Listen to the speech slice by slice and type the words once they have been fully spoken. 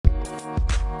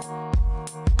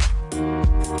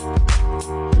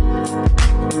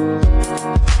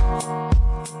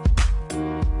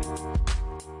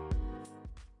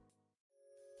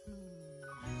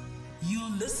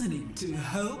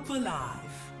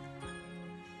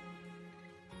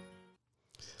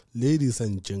Ladies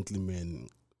and gentlemen,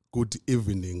 good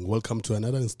evening. Welcome to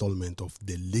another installment of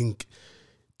The Link.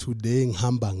 Today,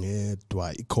 ngihamba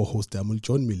ngedwa co-host yami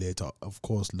John Mileta, of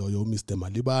course, loyo Mr.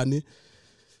 Malibani.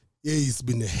 Yeah, it's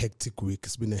been a hectic week.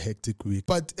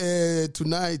 But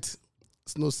tonight,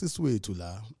 sinosisi wethu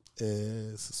la.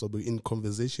 So be in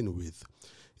conversation with.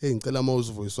 Hey, ngicela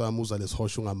mawuzvoice wami uza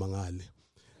lesihosho ungamangale.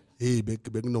 Hey,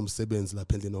 bekunomsebenzi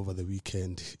lapha endlini over the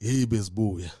weekend. Hey,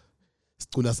 besibuya.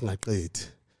 Sicula singaqedi.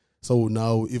 So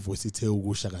now ivoice ithe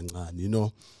ukusha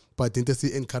kancane, But into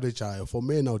si encourage for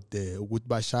men out there ukuthi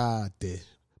bashade,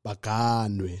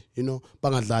 baganwe,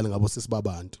 bangadlali ngabo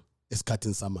sesibabantu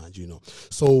esikhathini samanje,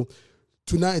 So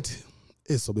tonight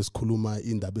sobe sikhuluma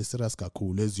indaba serious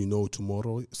kakhulu. As you know,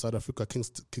 tomorrow South Africa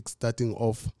kickstarting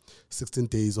off 16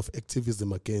 days of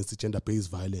activism against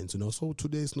gender-based violence, So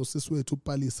today is sinosisi wethu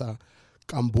Palisa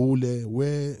Kambule,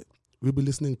 where we'll be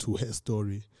listening to her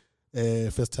story.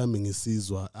 First time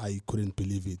ngisizwa, I couldn't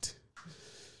believe it.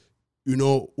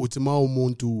 Utima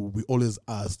umuntu, we always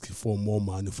ask for more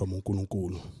money from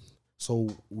uNkulunkulu. So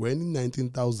when in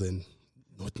 19,000,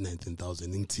 not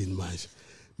 19,000,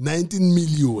 19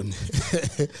 million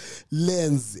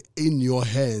lands in your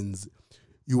hands,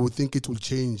 you would think it will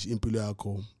change impilo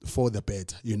yakho for the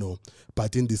better,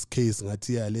 But in this case,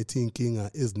 ngathi letting king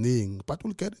is ning. But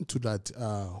we'll get into that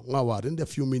in a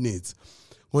few minutes.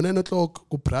 On 9 o'clock,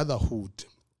 brotherhood.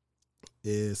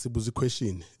 Sibuzi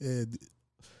question.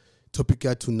 Topic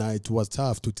here tonight was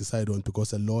tough to decide on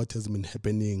because a lot has been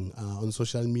happening on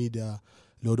social media.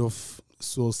 A lot of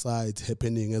suicides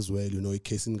happening as well. A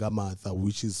case in Gamatha,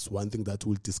 which is one thing that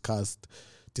we'll discuss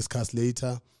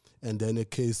later. And then a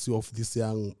case of this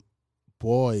young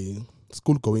boy,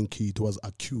 school-going kid, was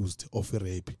accused of a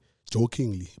rape,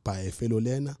 jokingly, by a fellow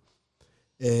learner.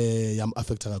 I'm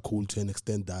affected to an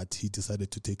extent that he decided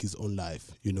to take his own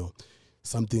life,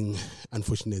 something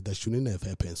unfortunate that shouldn't have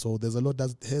happened. So there's a lot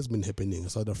that has been happening in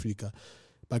South Africa.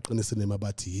 Back on the cinema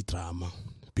about drama.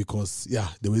 Because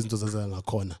the ways into the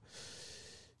corner.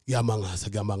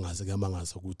 Yamangaza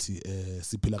ukuthi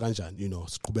siphila kanjani,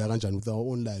 siqhubeka kanjani with our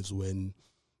own lives when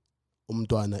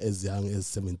umntwana as young as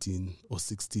 17 or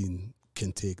 16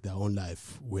 can take their own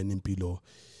life when impilo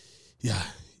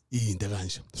iyinto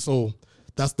kanje. So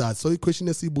that's that. So the question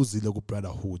is ibuzile ku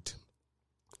brotherhood.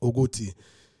 Ukuthi,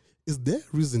 is there a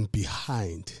reason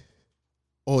behind,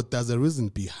 or does a reason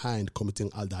behind committing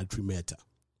adultery matter?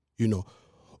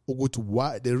 Ukuthi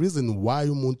why the reason why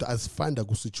umuntu asifanda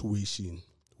ku situation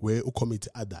where you commit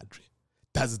adultery,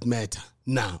 does it matter?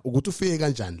 Ukuthi ufike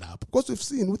kanjani lapho? Because we've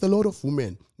seen with a lot of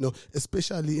women,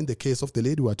 especially in the case of the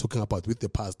lady we are talking about with the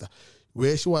pastor,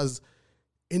 where she was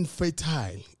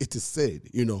infertile, it is said,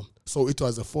 So it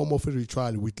was a form of a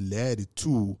ritual which led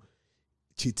to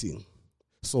cheating.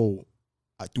 So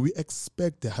do we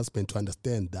expect the husband to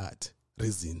understand that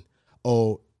reason?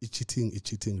 Or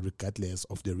cheating regardless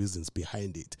of the reasons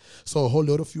behind it? So a whole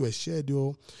lot of you have shared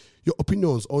your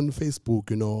opinions on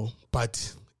Facebook,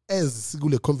 But as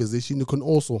a conversation, you can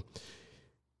also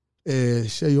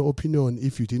share your opinion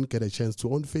if you didn't get a chance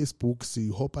to on Facebook. See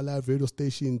Hope Alive Radio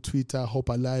Station, Twitter, Hope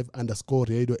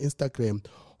Alive_radio, Instagram,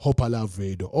 Hope Alive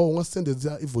Radio. Or send a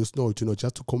voice note,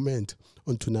 just to comment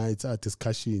on tonight's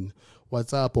discussion.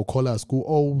 WhatsApp or call us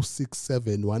go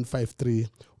 067 153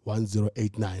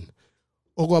 1089.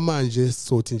 Okwamanje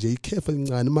sothi nje icareful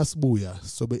ncane masibuya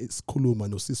sobe isikhuluma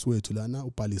nosisi wethu lana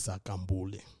uPalisa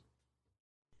Kambule.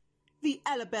 The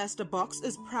Alabaster Box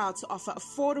is proud to offer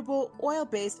affordable,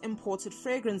 oil-based imported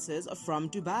fragrances from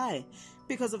Dubai.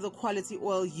 Because of the quality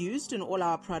oil used in all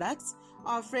our products,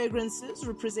 our fragrances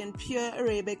represent pure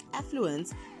Arabic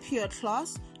affluence, pure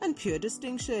class, and pure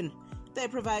distinction. They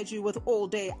provide you with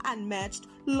all-day unmatched,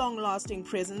 long-lasting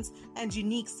presence and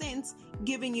unique scents,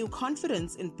 giving you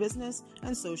confidence in business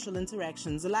and social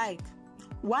interactions alike.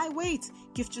 Why wait?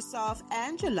 Gift yourself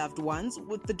and your loved ones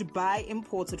with the Dubai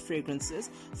imported fragrances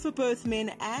for both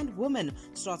men and women,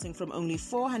 starting from only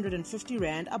 450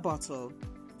 Rand a bottle.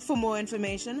 For more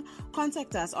information,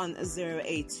 contact us on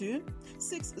 082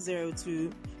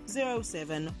 602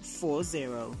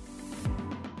 0740.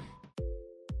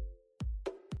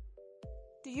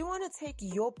 Do you want to take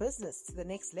your business to the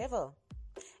next level?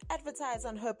 Advertise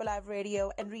on Hope Alive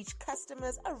Radio and reach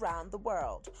customers around the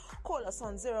world. Call us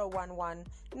on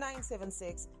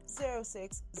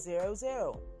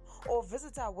 011-976-0600 or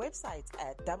visit our website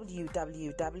at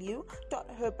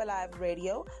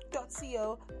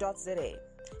www.hopealiveradio.co.za.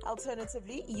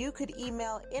 Alternatively, you could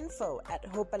email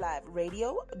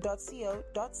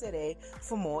info@hopealiveradio.co.za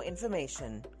for more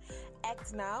information.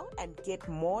 Act now and get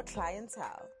more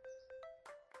clientele.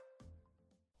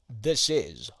 This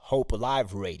is Hope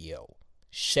Alive Radio,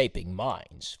 shaping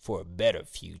minds for a better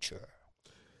future.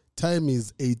 Time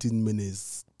is 18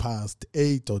 minutes past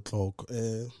 8 o'clock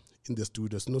in the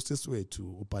studios. No way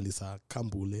to Upalisa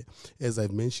Kambule. As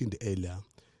I've mentioned earlier,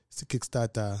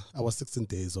 Kickstarter, our 16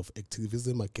 days of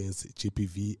activism against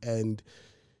GBV, and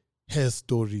her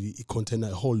story, it contains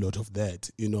a whole lot of that,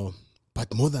 you know.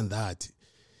 But more than that,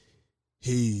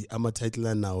 hey,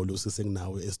 ama-title now losiseng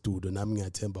nawe estudio nami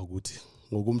ngiyathemba ukuthi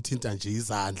ngokumthinta nje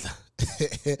izandla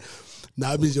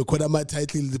nami nje khona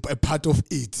ama-title a part of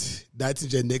it that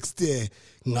nje next year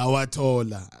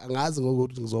ngawathola angazi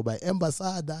ngokuthi ngizoba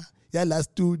ambassador yala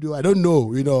studio, I don't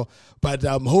know, you know, but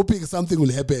I'm hoping something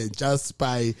will happen just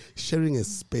by sharing a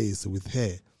space with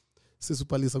her.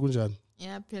 Sisupalisa kunjani?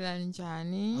 Yeah, phela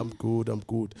njani? I'm good.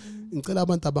 Ngicela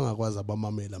abantu abangakwazi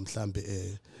abamamela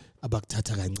mhlambe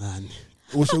abakuthatha kancane.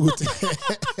 Usho ukuthi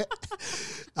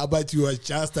about you are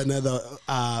just another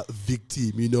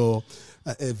victim, you know,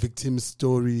 a victim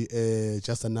story,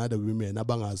 just another woman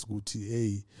abangazi ukuthi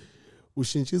hey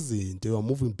ushintsha izinto, you are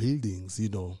moving buildings, you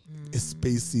know, a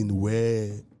space in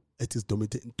where it is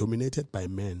dominated by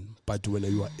men, but when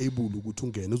you are able ukuthi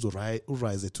ungene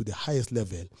urise to the highest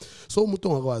level. So umuntu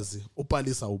ongakwazi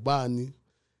upalisa ubani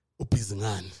ubhizi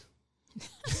ngani?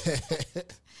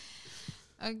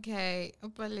 Okay,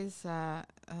 Upalisa,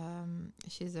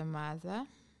 she's a mother.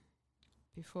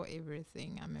 Before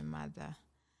everything, I'm a mother,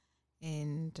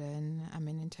 and I'm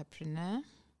an entrepreneur.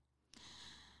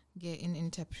 In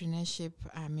entrepreneurship,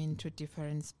 I'm into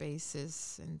different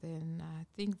spaces, and then I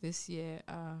think this year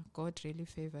God really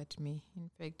favored me. In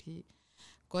fact,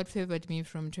 God favored me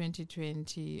from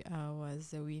 2020. I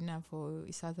was a winner for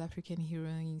South African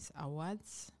Heroines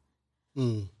Awards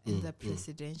in the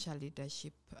presidential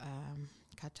leadership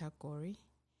category,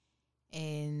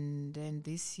 and then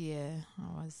this year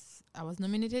I was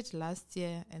nominated last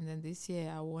year, and then this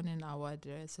year I won an award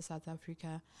as South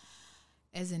Africa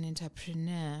as an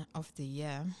entrepreneur of the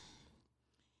year.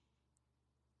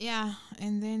 Yeah,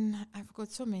 and then I've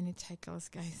got so many titles,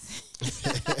 guys.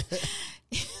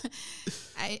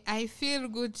 I feel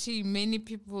good. Many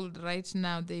people right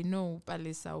now, they know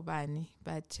Upalisa Ubani,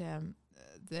 but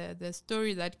the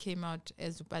story that came out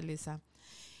as Upalisa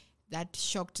that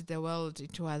shocked the world,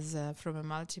 it was from a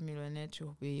multimillionaire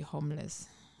to be homeless.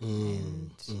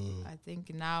 And I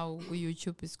think now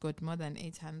YouTube has got more than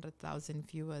 800,000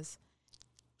 viewers.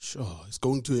 Sure, it's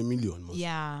going to 1 million.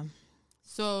 Yeah.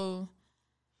 So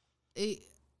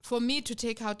for me to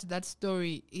take out that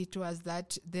story, it was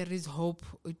that there is hope.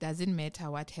 It doesn't matter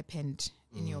what happened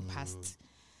in your past.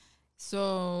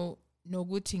 So no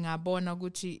good thing abona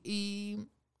guti.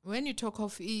 When you talk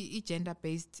of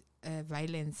gender-based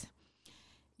violence,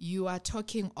 you are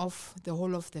talking of the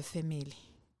whole of the family.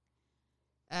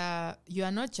 You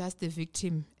are not just the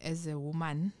victim as a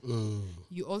woman.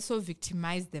 You also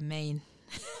victimize the man.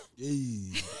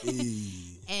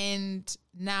 And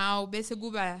now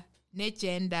basically ne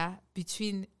gender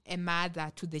between a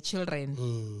mother to the children.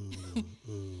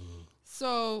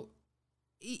 So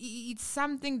it's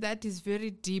something that is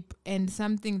very deep, and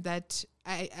something that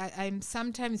I'm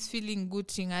sometimes feeling good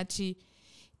ngati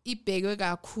ibhekwe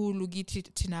kakhulu kithi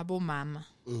thina bomama.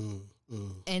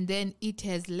 And then it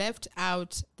has left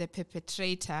out the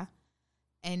perpetrator,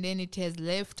 and then it has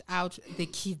left out the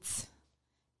kids,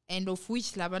 and of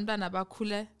which labantwana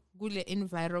bakhula kule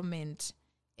environment,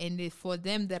 and for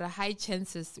them there are high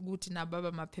chances ukuthi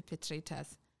nababa ma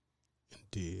perpetrators.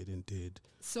 Indeed.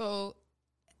 So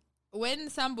when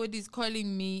somebody is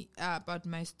calling me about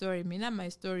my story, my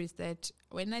story is that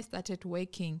when I started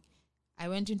working, I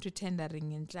went into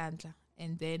tendering in Tlantla,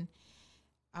 and then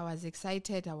I was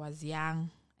excited, I was young,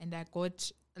 and I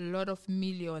got a lot of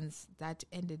millions that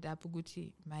ended up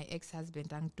guti my ex-husband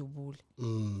angdubul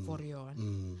for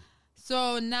yon.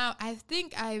 So now I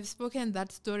think I've spoken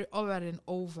that story over and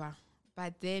over,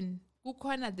 but then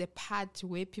kukona the part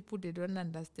where people, they don't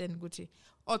understand guti,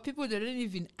 or people, they don't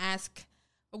even ask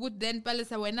then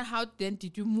Palisa, how then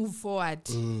did you move forward?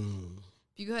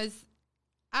 Because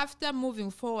after moving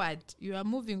forward, you are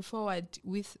moving forward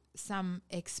with some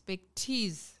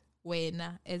expertise when,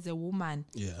 as a woman,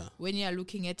 when you are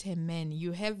looking at a man,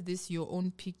 you have this your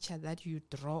own picture that you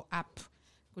draw up.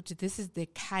 But this is the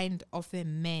kind of a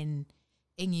man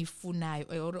engifunayo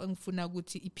or engifuna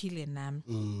ukuthi iphile nami.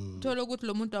 Thola ukuthi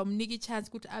lo muntu awumniki chance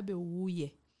ukuthi abe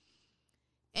uye.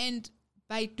 And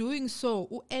by doing so,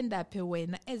 you end up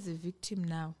when as a victim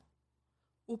now.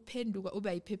 Upenduka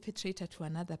uba a perpetrator to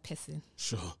another person.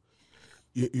 Sure.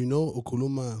 You know,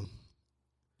 Okuluma,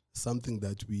 something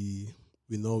that we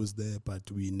know is there, but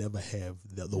we never have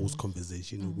those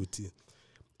conversations with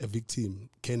a victim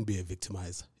can be a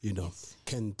victimizer, you know,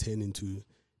 can turn into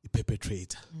a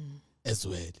perpetrator as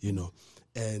well, you know.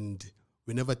 And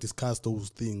we never discuss those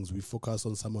things. We focus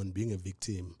on someone being a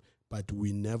victim, but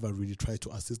we never really try to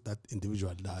assist that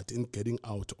individual that in getting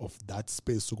out of that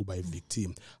space to go by a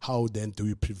victim. How then do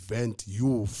we prevent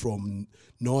you from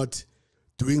not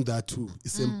doing that too?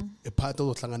 It's a part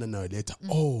of the later.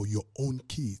 Oh, your own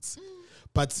kids.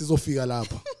 But sizofika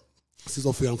lapha.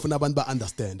 Sizofika ngifuna abantu ba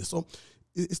understand. So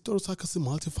story sakhe is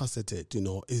multifaceted, you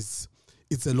know. It's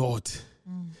a lot.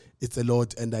 It's a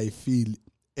lot, and I feel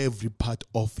every part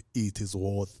of it is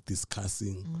worth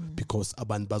discussing because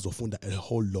abantu bazofunda a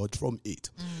whole lot from it.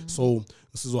 So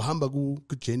sizohamba ku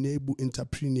journey bu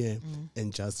entrepreneur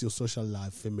and just your social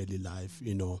life, family life,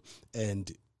 you know,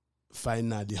 and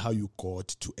finally how you got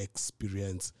to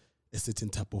experience a certain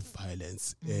type of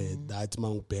violence that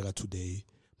mangibheka today.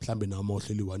 Mhlambe nami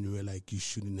ohleli one you were like you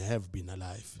shouldn't have been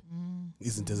alive.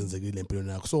 Izinto ezenzekile empilweni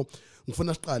yakho. So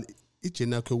ngifuna siqale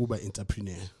ijourney yakho yokuba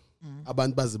entrepreneur.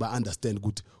 Abantu bazi ba understand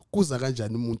ukuthi kuza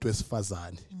kanjani umuntu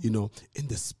wesifazane, you know, in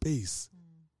the space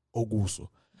okuso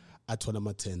athola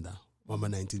amathenda wama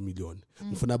 19 million.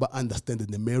 Ngifuna ba understand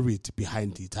the merit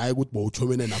behind it. Hayi ukuthi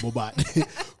bawuchomene nabo bani.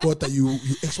 But you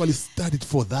actually studied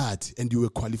for that and you were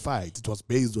qualified. It was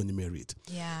based on the merit.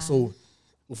 Yeah. So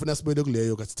ngifuna sibele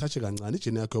kuleyo kathi touch kancane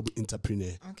ijourney yakho yobu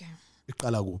entrepreneur. Okay.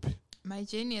 Iqala kuphi? My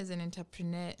journey as an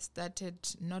entrepreneur started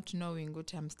not knowing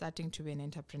what I'm starting to be an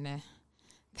entrepreneur.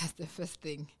 That's the first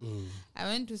thing. I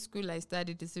went to school, I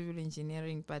studied civil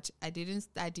engineering, but I didn't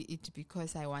study it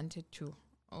because I wanted to,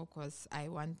 or because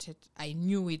I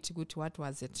knew it good. What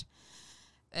was it?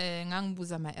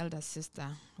 Ngangibuza my elder sister,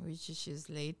 which she's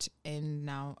late, and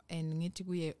now, and ngithi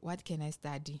kuye, what can I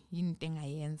study? Yini into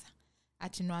engayenza?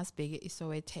 Athi no asibheke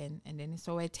isowe 10, and then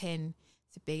isowe 10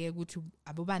 sibheke ukuthi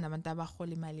abobani abantu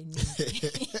abahola imali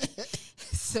eningi.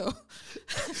 So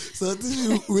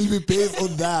this will be based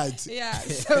on that. Yeah,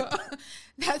 so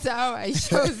that's how I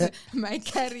chose my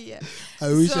career.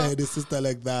 I wish I had a sister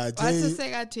like that. What's the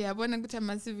second to yabona ukuthi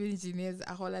ama civil engineers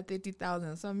ahola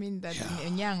 30,000. So I mean that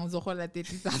nyanga uzohola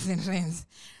 30,000 rands.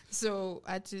 So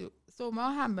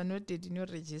mawahamba no date no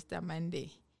register Monday.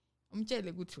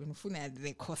 Umtshele ukuthi wena ufuna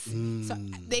the course. So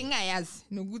bengayazi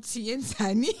nokuthi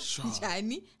yenzani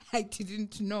njani. I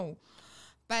didn't know.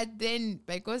 But then,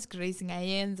 by God's grace,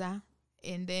 ngayenza.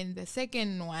 And then the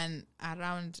second one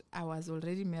around, I was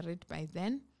already married by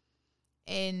then.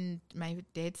 And my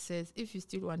dad says, if you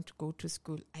still want to go to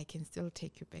school, I can still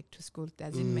take you back to school.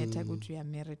 Doesn't matter whether you are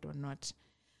married or not.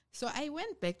 So I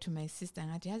went back to my sister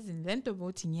and I has in lento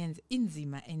voting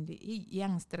inzima and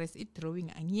young stress, it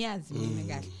drawing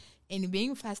and and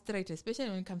being frustrated,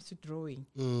 especially when it comes to drawing,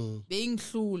 being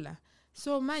hlula.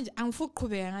 So manje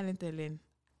angifukubeka ngalento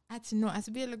athi no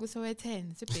asibiyele kusowe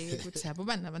 10 sibheke ukuthi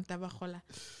abobani abantu abahola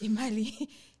imali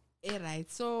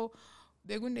right. So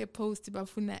bekune post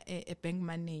bafuna a bank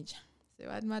manager. So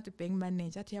wathi bank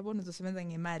manager athi yabona uzosebenza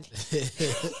ngemali.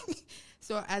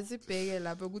 So asibheke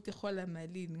lapho ukuthi ihola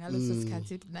malini ngaloso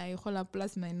sikhathi nayo ihola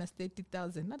plus minus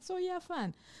 30,000. That's so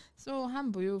fun. So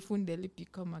hambo uyofundela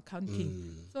iBCom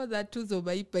accounting so that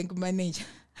uzoba ibank manager.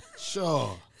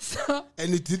 Sure. So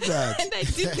and you did that. And I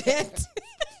did that.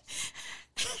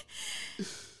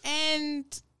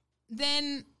 And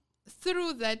then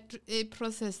through that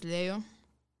process, Leo,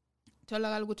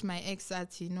 tolakala ukuthi my ex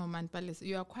athi no man Palace,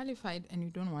 you are qualified and you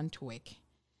don't want to work.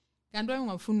 Kanti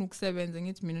ngafuna ukusebenza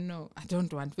ngithi mina no, I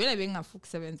don't want. Vele bengafuna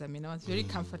ukusebenza mina. I was very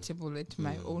comfortable at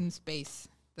my own space.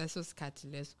 That's so sikhathi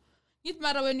leso. Ngithi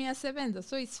mara when uyasebenza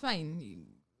so it's fine.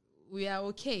 We are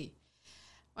okay.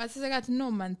 Wasisekathi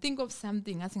no man, think of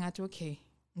something asingathi okay.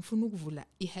 Ngifuna ukuvula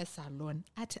i-hair salon.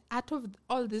 Out of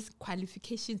all these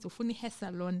qualifications, ufuna i-hair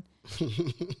salon.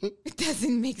 It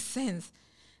doesn't make sense.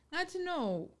 Ngathi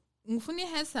no, ngifuna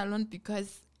i-hair salon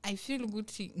because I feel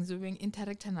ukuthi ngizobe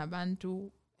interact nabantu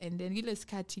and then ngile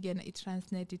sikhathi kena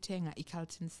i-Transnet ithenga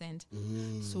i-Carlton Center.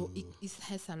 So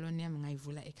i-hair salon yami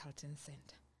ngayivula e-Carlton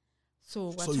Center.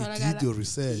 So you did your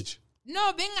research?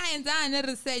 No, bengayenza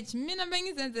research. Mina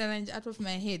bengizenzela nje out of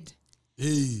my head.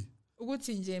 Hey.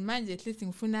 Ukuthi nje manje at least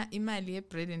ngifuna imali ye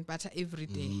bread and butter every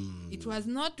day. It was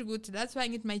not good. That's why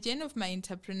my journey of my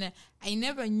entrepreneur, I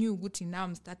never knew ukuthi now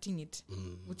I'm starting it.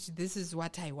 Which this is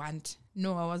what I want.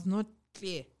 No, I was not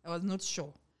clear. I was not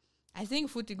sure. I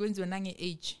think futhi kwenziwa nange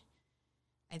age.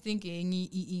 I think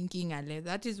inkinga le.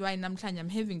 That is why namhlanje I'm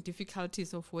having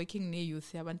difficulties of working ne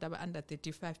youth abantu aba under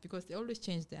 35 because they always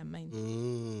change their mind.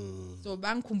 So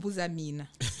bangikhumbuza mina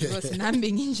because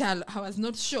nami nginjalo I was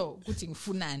not sure ukuthi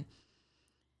ngifunani.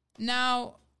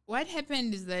 Now, what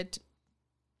happened is that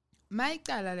my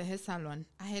cala le hair salon,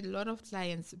 I had a lot of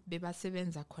clients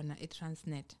bebasebenza khona e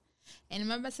Transnet. And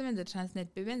mabasebenza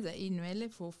Transnet bebenza inwele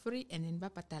for free and then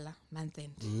babhadala month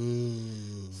end.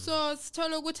 So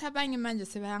sithola ukuthi abanye manje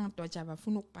sebayangidoja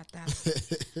bafuna ukubhadala.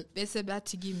 Bese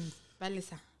bathi kimi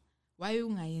balisa why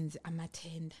ungayenzi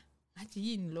amathenda? Ngathi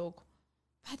yini lokho?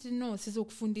 But no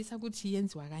sizokufundisa ukuthi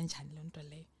yenziwa kanjani le nto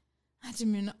leyo. Athi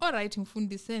mina all right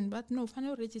ngifundiseni but no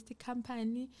fanele uregister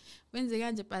company wenze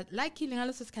kanje but luckily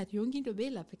ngaleso sikhathi yonke into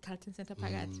beyilapha eCarlton Center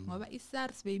phakathi ngoba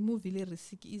iSARS beyimuvile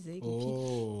receipt ize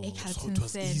kuphi eCarlton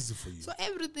Center so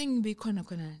everything bekhona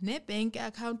khona ne bank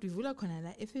account ivula khona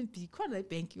la FNB khona i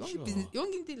bank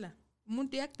yonke into la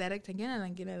umuntu yakdirect ngena la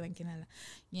ngiyangena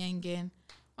 1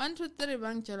 2 3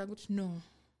 bangitshela ukuthi no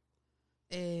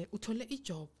uthole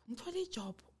ngithole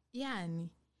ijob yani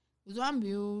uzohamba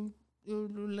you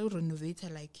renovator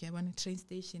like yabona train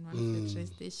station one of the train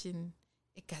station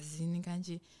egazini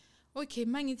kanje okay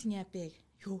mangithi ngiyabheka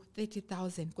yo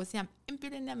 30,000 because yami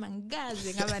empilweni yami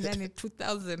angaze ngaba nane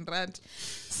 2,000 rand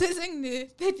sesengine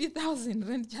 30,000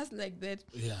 rand just like that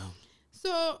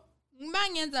so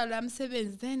mangenza lo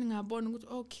msebenzi then ngabona ukuthi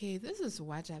okay this is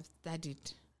what I've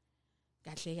studied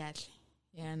kahle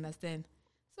you understand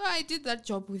so I did that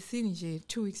job within nje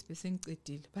 2 weeks bese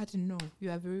ngicedile but no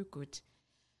you are very good.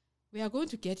 We are going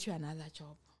to get you another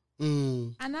job.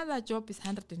 Another job is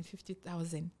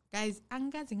 150,000. Guys,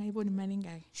 angazi ngayibona imali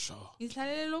ngaka. Sure.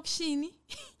 Isihlalele lokishini.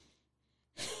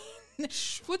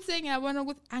 Futhi sengiyabona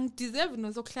ukuthi angideserve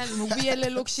nozokuhlala ngokubuyela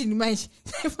lokishini manje.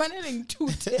 Kufanele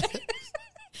ngithuthe.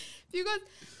 Because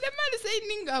le mali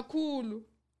seyiningi kakhulu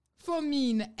for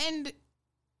mina and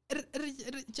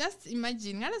just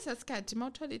imagine ngaleso sikhathi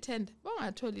mawuthola itender,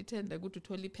 bongathola itender ukuthi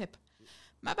uthola iphepha.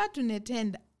 Mabadu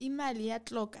netenda imali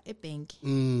yatloka ebank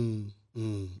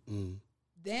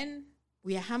then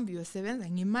uyahamba uyosebenza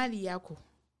ngemali yakho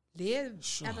le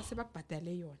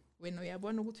abasebakubhadale yona wena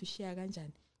uyabona ukuthi ushiya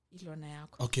kanjani ilona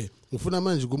yakho. Okay ngifuna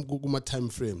manje kuma time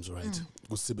frames right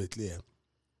kusibe clear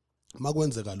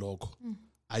makwenzeka lokho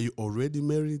are you already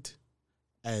married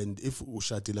and if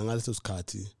ushadile ngaleso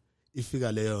sikhathi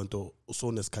ifika leyo nto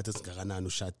usonesikhathi esingakanani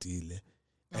ushadile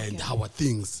and how are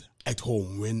things at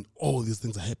home when all these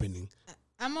things are happening?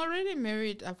 I'm already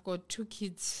married. I've got 2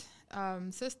 kids.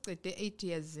 Since 8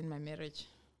 years in my marriage.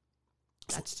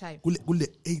 That time. Kule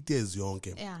 8 years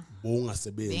yonke. Yeah.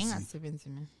 Bongasebenzi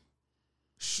man.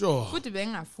 Sure. Futhi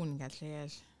bengafuni kahle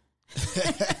kahle.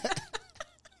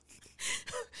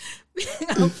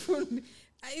 Bengafuni.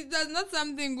 It was not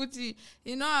something good.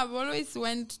 You know, I've always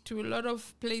went to a lot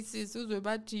of places.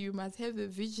 You must have a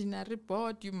visionary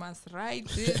board. You must write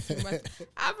this.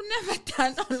 I've never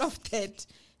done all of that.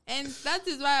 And that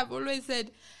is why I've always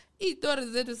said,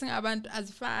 izitori zethu singabantu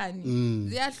azifani.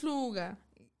 Ziyahluka.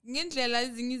 Ngendlela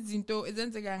ezinye izinto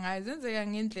ezenzeka ngayo, zenzeka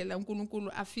ngendlela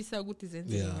uNkulunkulu afisa ukuthi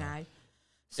zenzeke ngayo.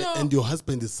 So, and your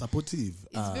husband is supportive.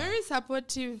 He's very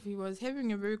supportive. He was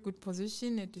having a very good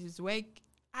position at his work.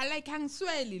 I like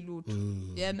angisweli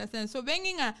lutho. You understand? So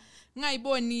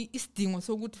ngayiboni isidingo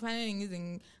sokuthi fanele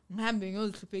ngize ngihambe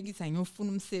ngiyozihluphekisa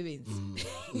ngiyofuna umsebenzi.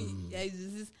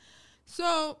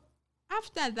 So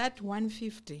after that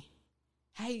 150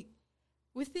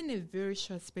 within a very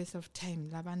short space of time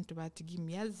labantu bathi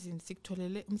kimi yazi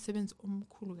sikutholele umsebenzi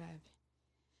omkhulu kabi.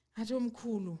 Athi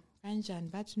omkhulu kanjani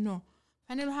but no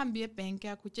fanele uhambe ebank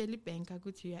yakho utshela ibank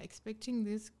ukuthi you are expecting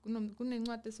this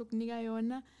kunencwadi esokunika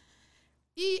yona.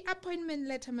 I-appointment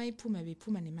letter mayiphuma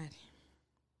beyiphuma nemali.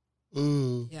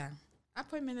 Yeah.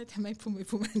 Appointment letter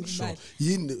mayiphuma nemali.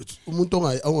 Yini umuntu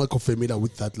ongakho familiar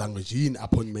with that language yini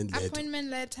appointment letter? Appointment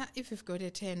letter if you've got a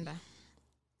tender.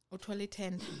 Uthola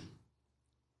tender.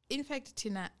 In fact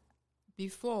thina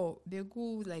before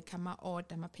beku like ama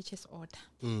purchase order.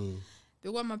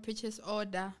 Beku purchase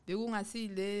order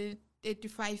bekungasile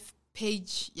 35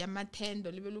 page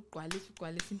yamathendo libe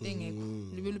lugqwalisa into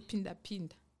engekho libe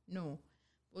luphinda. No.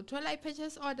 Uthola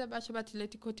i-purchase order basho bathi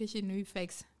let quotation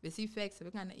uyifax bese ifax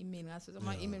bekungana email ngaso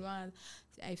ama email wanga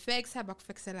ifax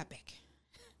abakufaxela back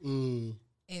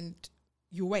and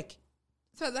you work.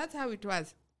 So that's how it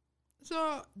was.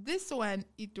 So this one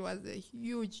it was a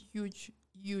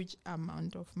huge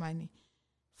amount of money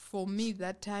for me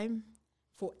that time,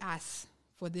 for us,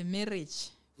 for the marriage,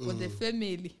 for the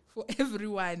family, for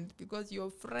everyone, because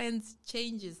your friends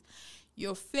changes.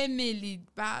 Your family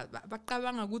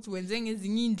baqabanga ukuthi wenze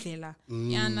ngezinye indlela.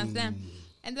 You understand?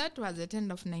 And that was a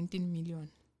tender of 19 million.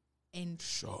 And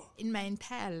sure. In my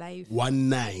entire life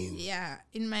 19. Yeah,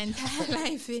 in my entire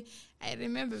life I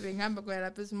remember ngihamba kwa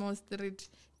lapha small street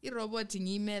irobot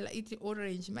ngiyimela ithi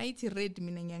orange mayithi red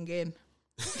mina ngiyangena.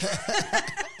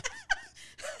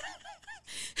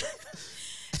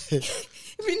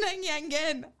 Mina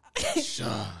ngiyangena.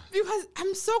 Sure. Because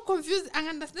I'm so confused. I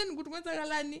understand ukuthi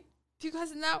kwenzakalani.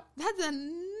 Because now that's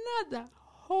another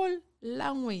whole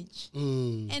language.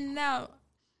 And now,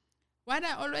 what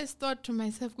I always thought to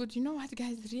myself, good, you know what,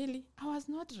 guys, really, I was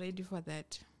not ready for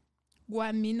that.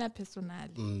 Guamina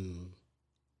personally.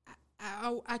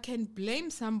 I can blame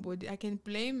somebody. I can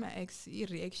blame my ex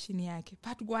reaction yake,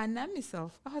 but Guana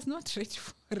myself, I was not ready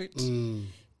for it.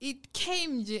 It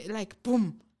came like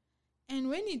boom, and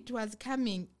when it was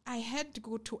coming, I had to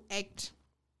go to act.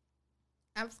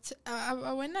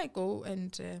 When I go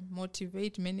and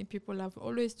motivate many people, I've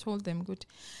always told them, good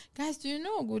guys, do you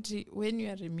know, good, when you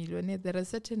are a millionaire, there are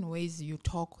certain ways you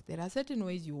talk, there are certain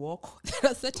ways you walk, there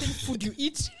are certain food you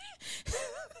eat.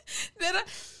 There are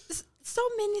so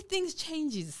many things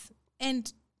changes,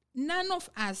 and none of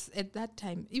us at that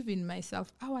time, even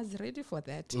myself, I was ready for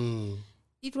that.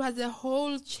 It was a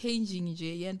whole changing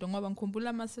arguments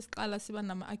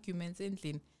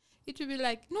endlini. It would be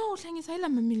like, no, hlangisa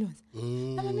ilama millions.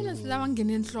 Lama millions lawa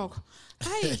ngene enhloko.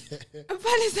 Hayi,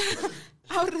 balisa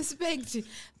our respect.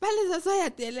 Balisa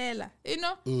soyadelela, you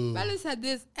know? Balisa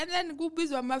this, and then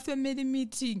kubizwa ama family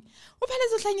meeting.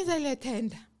 Ubalisa uhlangisa ile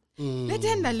tender. Le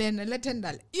tender lena, le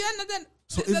tender. You understand?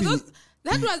 So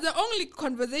that was the only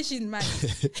conversation, man.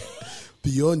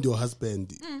 Beyond your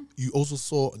husband, you also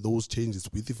saw those changes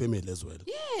with the family as well.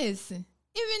 Yes,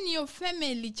 even your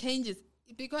family changes.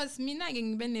 Because mina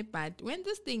bad. When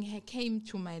this thing came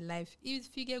to my life, it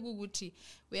figure guguti.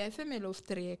 We are a family of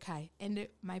 3 ekai, and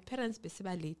my parents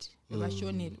beseba late. They were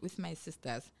shown with my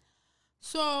sisters.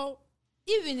 So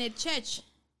even at church,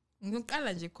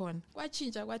 ngikala nje khona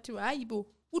kwachinja kwathi hayibo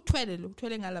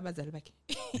uthwele ngalabazali bakhe.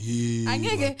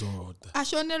 Angeke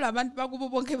ashonelwa abantu bakubo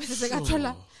bonke bese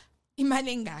sekathola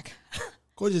imali engaka.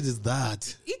 Konje is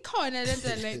that. Ikhona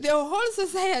lento le. The whole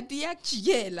society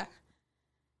yakujiyela.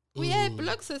 We are a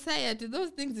black society, those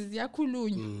things is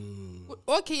yakhulunywa.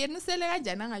 Okay, yena usele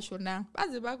kanjani angashonanga.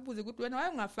 Baze bakubuze ukuthi wena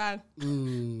wayengafanga.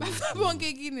 Bafa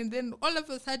bonke kini, and then all of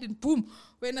a sudden boom,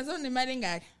 wena sonemali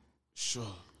engaka.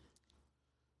 Sure.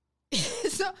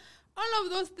 So all of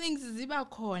those things ziba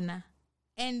khona,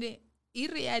 and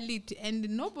irreality, and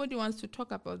nobody wants to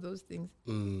talk about those things.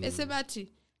 Bese bathi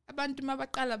abantu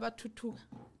mabaqala bathuthuka,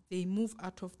 they move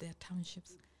out of their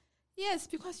townships. Yes,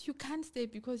 because you can't stay,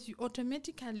 because you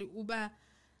automatically uba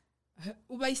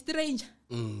stranger.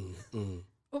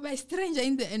 Uba stranger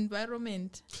in the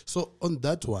environment. So on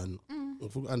that one,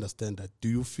 if we understand that, do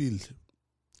you feel,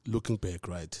 looking back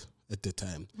right at the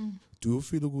time, do you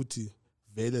feel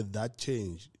that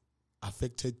change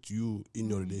affected you in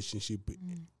your relationship,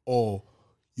 or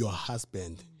your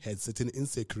husband had certain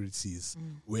insecurities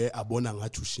where abona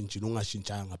ngathi ushintshe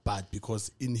ungashintsanga, but because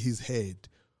in his head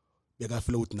I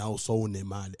feel now so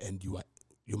nemali and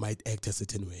you might act a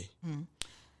certain way?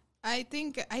 I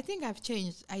think I've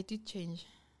changed. I did change.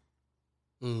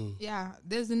 Yeah,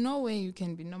 there's no way you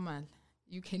can be normal.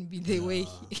 You can be the way.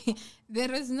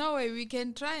 There is no way. We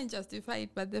can try and justify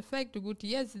it, but the fact good,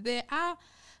 yes, there are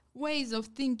ways of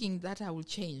thinking that I will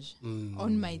change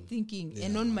on my thinking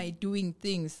and on my doing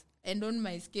things and on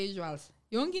my schedules.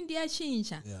 Yonke into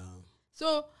iyashintsha.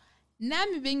 So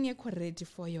nami bengekho ready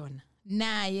for yona.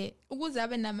 Naye ukuze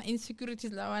abe nama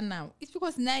insecurities lawa now, it's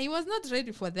because naye he was not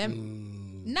ready for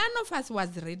them. None of us was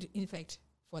ready, in fact,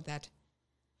 for that.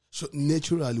 So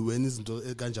naturally, when izinto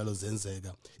kanjalo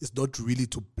zenzeka, it's not really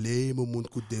to blame umuntu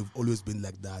could they've always been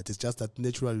like that. It's just that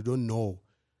naturally you don't know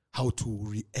how to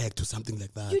react to something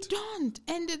like that. You don't,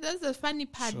 and that's the funny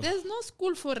part. Sure. There's no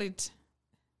school for it.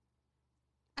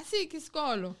 Asiki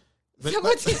isikolo.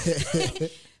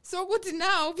 So good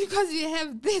now, because we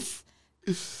have this.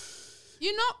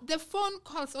 You know, the phone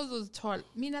calls also tall.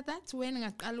 Mina, that's when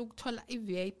ngaqala ukuthola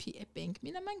i-VIP ebank.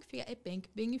 Mina mangifika ebank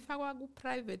bengifakwa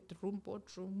ku-private room,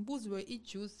 boardroom, buzwe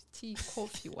i-juice, tea,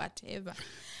 coffee, whatever.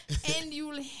 And you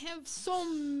will have so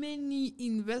many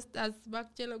investors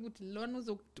bakutshela ukuthi lona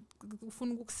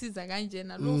uzofuna ukukusiza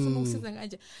kanjena, lo ufuna ukukusiza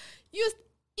kanje.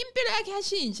 Impilo yakhe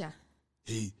yashintsha.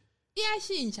 Hey.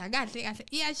 Iyashintsha kahle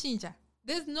iyashintsha.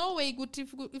 There's no way good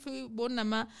if you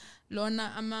bona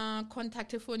lona ama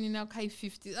contact phone in okay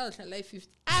 50 like 50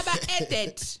 aba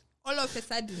added all of a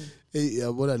sudden. Hey,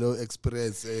 yabona lo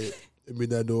experience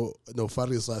mina no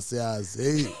Faris wasiyazi.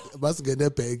 Hey, basingene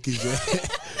bank nje.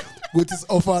 Good is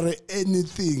offer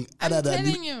anything other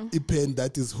than a pen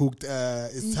that is hooked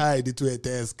is tied to a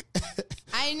desk.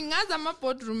 Ayingaza ama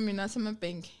boardroom mina sema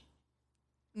bank.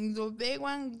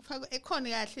 Ngizobekwa ngifaka ekhona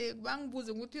kahle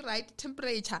bangibuze ukuthi right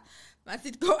temperature must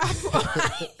it go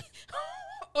up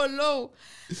or low.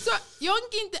 So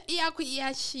yonke into yakho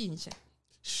iyashintsha.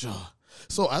 Sure.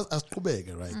 So as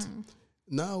qhubeke, right?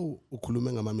 Now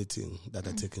ukhulume ngama meeting that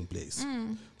are taking place.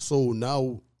 So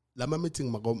now lama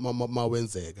meeting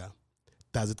mawenzeka,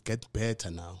 does it get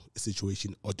better now, a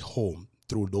situation at home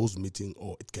through those meetings,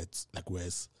 or it gets like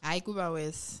worse? Hayi kuba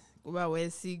worse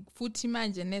futhi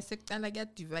manje nesekuqala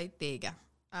kuyadivideka.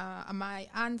 My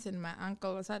aunts and my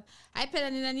uncle said, "Hayi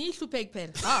phela nina niyihluphe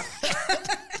kuphela." Oh.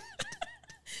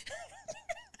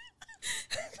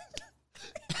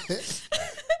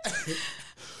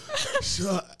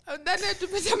 Sure. Danethu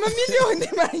phethe amamiliyoni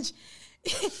manje.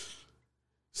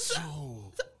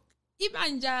 So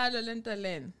Ibanjalo lento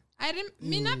lena.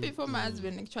 Mina before my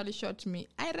husband actually shot me,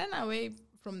 I ran away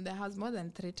from the house more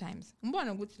than 3 times.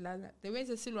 Ngibona ukuthi la the way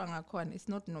sesilwa ngakhona it's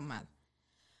not normal.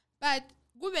 But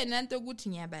kube nanto ukuthi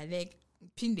ngiyabaleka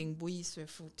phinde ngibuyiswe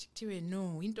futhi kuthiwe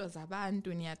no into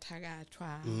zabantu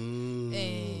niyathakathwa.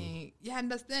 You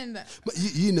understand that?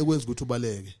 yini ekwenza ukuthi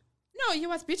ubaleke? No, he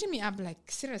was beating me up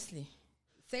like seriously.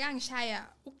 Sekangishaya,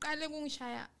 uqale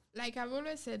kungishaya. Like I've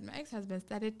always said, my ex-husband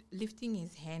started lifting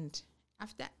his hand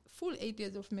after full 8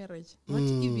 years of marriage. Not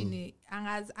even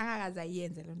angakaze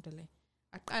ayenze lento le.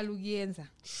 Aqala ukuyenza.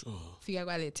 Sure. Fika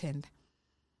kwale tender.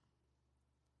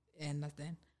 You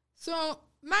understand? So,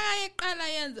 makayeqala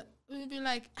yenza, we'll be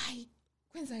like, "Ay,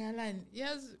 kwenzakalani?"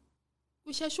 Yes,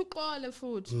 usheshe uqole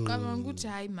futhi. Uqabanga ukuthi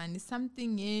hayi man,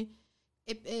 something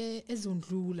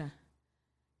ezondlula.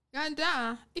 Kanti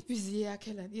ibhizi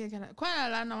yakhe la iyekela. Khona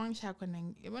lana wangishaya khona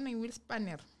ngibona ngiwheel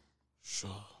spanner.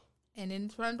 Sure. And in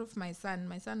front of my son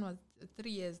was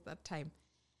 3 years that time.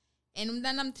 And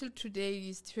umntana until today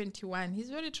is 21. He's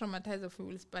very traumatized of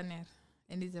wheel spanner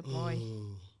and he's a boy.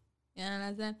 You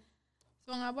understand?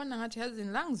 So ngabona ngathi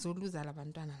yazini la ngizoluza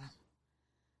labantwana lami.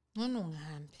 Ngono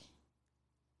ngihambe.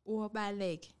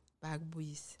 Ubaleke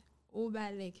bakubuyisa.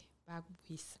 Ubaleke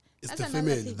bakubuyisa. It's the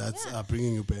family that's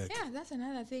bringing you back. Yeah, that's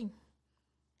another thing.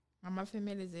 Ama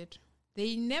family zethu.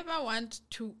 They never want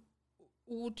to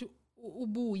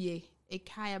ubuye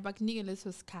ekhaya bakunike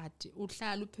leso sikhathi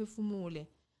uhlala uphefumule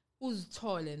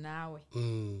uzithole nawe.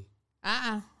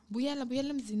 Buyela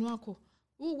emzini wakho.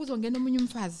 Ukuzongena omunye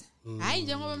umfazi. Hayi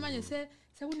njengoba manje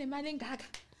sekunemali engaka.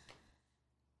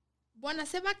 Bona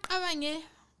sebaqabange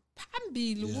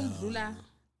phambili ukudlula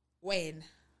wena.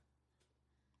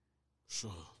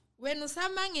 Sure. Wena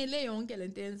usamangele yonke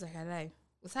lento eyenzakalayo.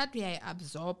 Usathi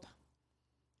uyayiabsorb.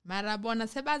 Mara bona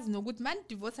sebazi nokuthi man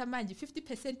divorce manje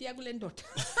 50% yakule ndoda.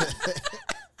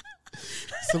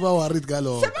 Seba worried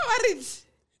galo. Seba worried.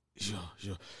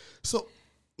 Sure. So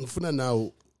ngifuna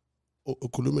now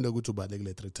ukhuluma ukuthi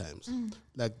ubalekile 3 times.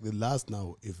 Like the last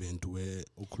now event where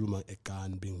ukhuluma a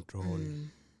gun being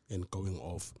drawn and going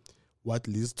off. What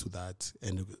leads to that?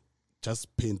 And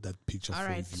just paint that picture for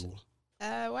right. you.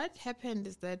 What happened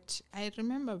is that I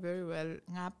remember very well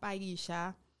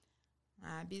ngapakisha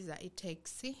biza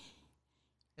taxi,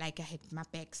 like I had my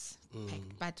bags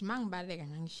packed, but mangibaleka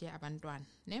ngangishiya abantwana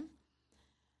ne.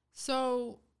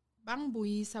 So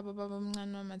bangibuyisa baba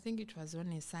bamncane wami, I think it was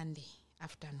on a Sunday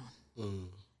afternoon.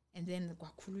 And then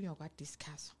kwakhulunywa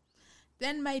kwadiscuss.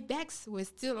 Then my bags were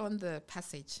still on the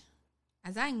passage.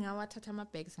 Azange ngawathatha ama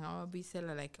bags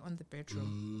ngawabuyisela like on the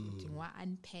bedroom. Ngwa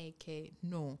unpack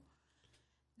no.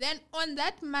 Then on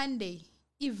that Monday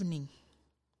evening,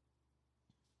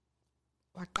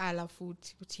 waqala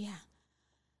futhi uthi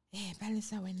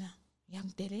balisa wena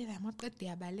yangidelela maqede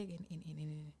yabaleke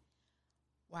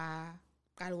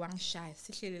waqala wangishaya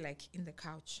sihlele like in the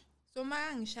couch. So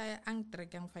mangishaya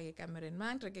angidreke ngifake ekamereni,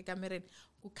 mangidreke ekamereni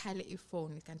kukhale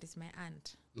iphone kanti it's my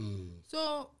aunt.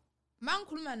 So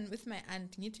mangikhuluma with my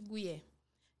aunt ngithi kuye,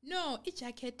 no,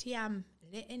 ijacket yami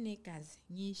le enegazi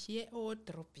ngishiye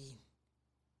odrobhini.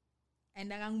 And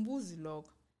akangibuzi lokho.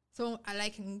 So I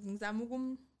like ngizama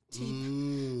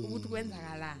ukumthipa ukuthi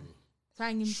kwenzakalani. So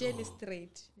ngimtshela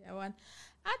straight, yabona.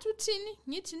 Athi uthini?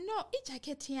 Ngithi no,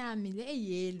 ijacket yami le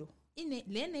yellow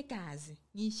le negazi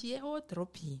ngishiye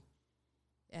odrobhini.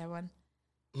 Yabona.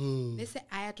 Bese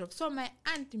aya drop. So my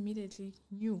aunt immediately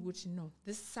knew ukuthi no,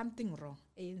 there's something wrong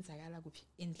eyenzakala kuphi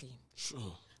endlini.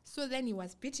 Sure. So then he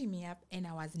was beating me up and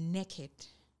I was naked.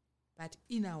 But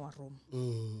in our room.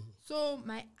 So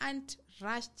my aunt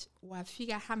rushed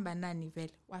wafika hamba nani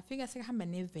vele. Wafika sekahamba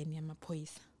neveni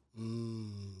yamaphoyisa.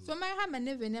 So mayihamba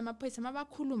neveni yamaphoyisa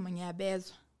mabakhuluma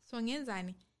ngiyabezwa. So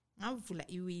ngenzani? Ngavula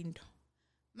iwindow.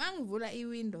 Mangivula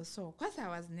iwindow so because I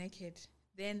was naked.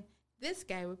 Then this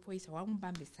guy wephoyisa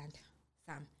wangibamba isandla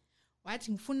sami.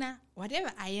 Wathi ngifuna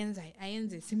whatever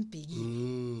ayenze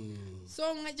simbhekile.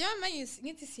 So njengoba manje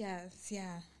ngithi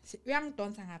siya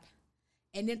uyangidonsa ngapha.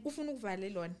 And then ufuna ukuvala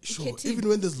ilona. Sure, even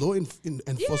when there's law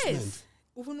enforcement. Yes.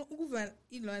 Ufuna ukuvala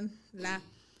ilona la.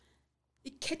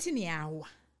 Ikhetini yawa.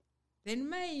 Then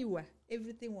mayiwa,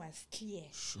 everything was clear.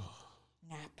 Sure.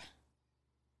 Ngapha.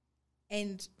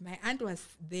 And my aunt was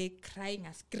there crying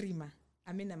a screamer.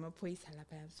 I mean amaphoyisa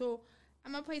lapha. So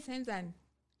amaphoyisa enzani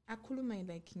akhuluma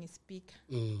like ngespeaker.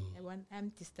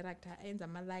 I'm distracted enza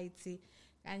ama lights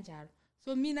kanjalo.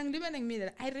 So mina ngilibene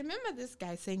ngimile. I remember this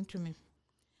guy saying to me,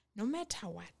 no matter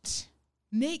what,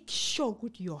 make sure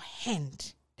good your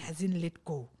hand doesn't let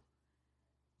go.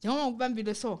 Njengoba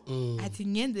ngibambile so athi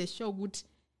ngenze sure ukuthi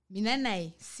mina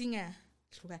naye singa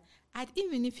hluka. And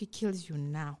even if he kills you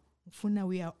now, ufuna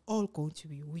we are all going to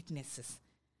be witnesses.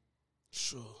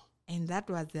 Sure. And that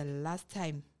was the last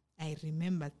time I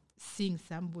remember seeing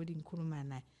somebody ngikhuluma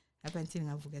naye up until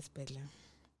ngavuka esibhedlela.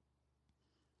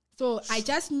 So I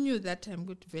just knew that I'm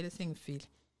going to vele sengifile.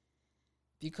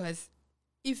 Because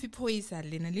if iphoyisa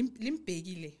lena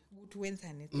limbhekile ukuthi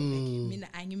wenzani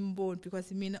mina angimboni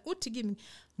because mina uthi kimi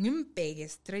ngimbheke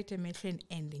straight emehlweni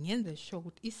and ngenze sure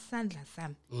ukuthi isandla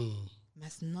sami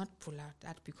must not pull out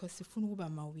that because sifuna ukuba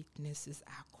ma witnesses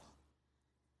akho.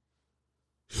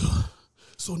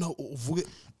 So now uvuke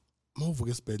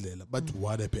esibhedlela, but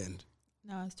what happened?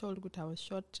 Now I was told that I was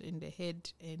shot in the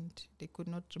head and they could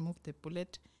not remove the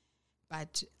bullet,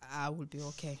 but I will be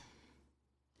okay.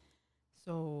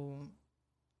 So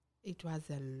it was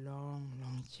a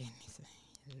long journey.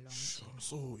 A long journey.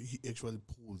 So he actually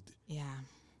pulled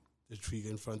the trigger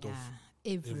in front of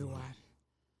everyone.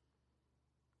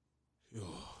 Yeah.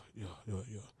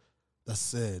 That's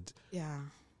sad. Yeah.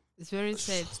 It's very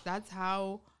sad.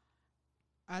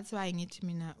 That's why I need to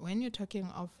mean when you're talking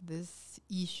of this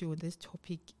issue, this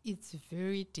topic, it's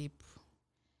very deep.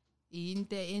 And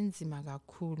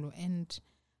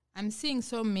I'm seeing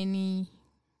so many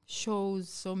shows,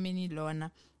 so many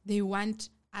Lorna. They want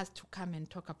us to come and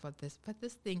talk about this. But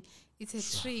this thing, it's a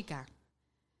trigger.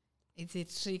 It's a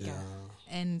trigger. Yeah.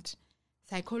 And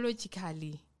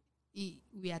psychologically,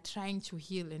 we are trying to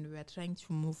heal and we are trying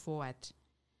to move forward.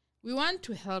 We want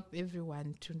to help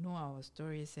everyone to know our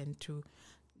stories and to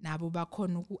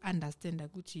understand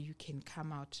that you can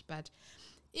come out. But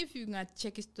if you not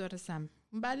check his story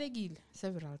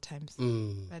several times,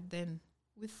 but then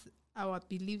with our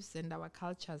beliefs and our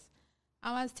cultures,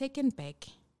 I was taken back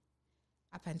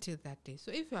up until that day.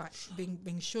 So if you are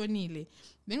being shown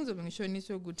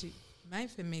so good, my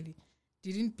family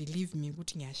didn't believe me.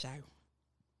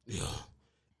 Yeah,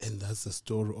 and that's the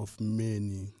story of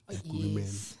many women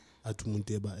at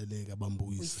Munteba Elega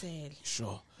Bambuis.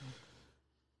 Sure.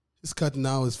 This cut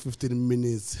now is 15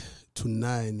 minutes to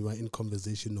 9. We are in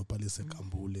conversation with Palisa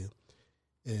Kambule.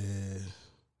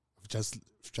 I've just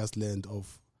learned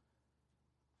of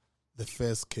the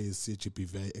first case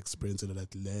CGPV experienced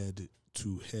that led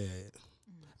to her.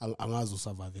 Angazo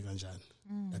survive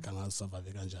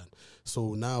kanjani.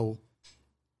 So now,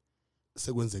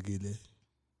 sekwenzekile,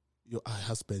 your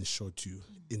husband shot you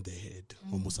in the head.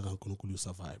 You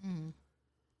survive.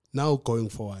 Now going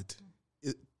forward,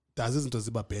 does this into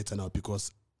better now?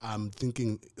 Because I'm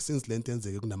thinking since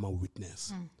lentenzeke kunama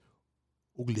witness.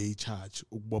 Ukulay charge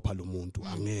ukubopha lo muntu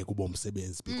angeke ube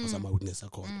umsebenzi because ama witness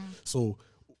akhona. So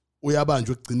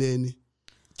uyabanjwa ekugcineni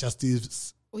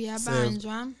justice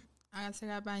uyabanjwa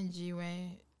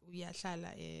akasekabanjiwe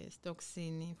uyahlala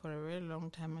eStocksini for a very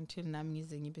long time until nami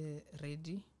ngize ngibe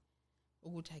ready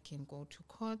ukuthi I can go to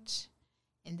court.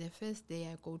 And the first day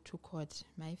I go to court,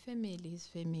 my family, his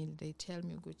family, they tell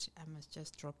me, Gucci, I must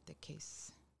just drop the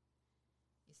case.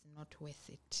 It's not worth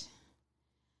it.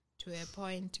 To a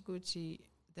point, Gucci,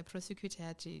 the prosecutor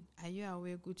had to, are you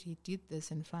aware, Gucci, he did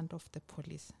this in front of the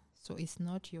police. So it's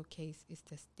not your case, it's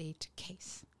the state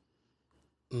case.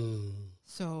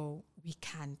 So we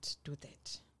can't do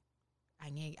that.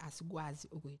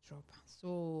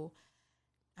 So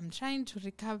I'm trying to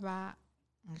recover.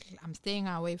 I'm staying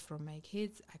away from my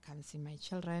kids. I can't see my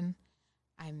children.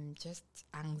 I'm just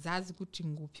anxious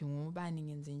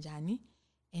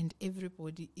and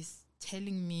everybody is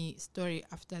telling me story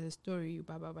after the story.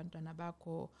 Baba bantwana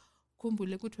bakho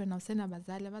khumbule ukuthi wena usena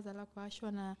bazala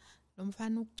kwashona lo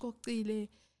mfana ucocile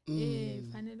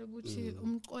fanele ukuthi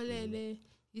umxolele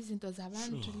izinto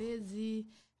zabantu lezi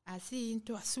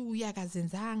asiyinto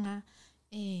asuyakazenzanga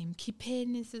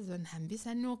mkhipheni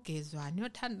sizonihambisa niyogezwa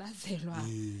niyothandazelwa.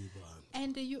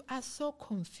 And you are so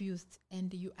confused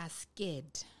and you are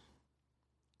scared.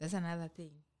 That's another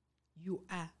thing. You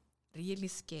are really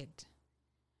scared.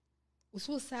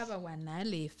 Ususaba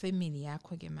wanale family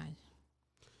yakho ke manje.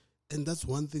 And that's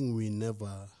one thing we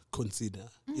never consider.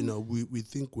 You know, we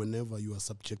think whenever you are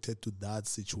subjected to that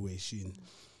situation,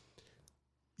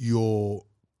 your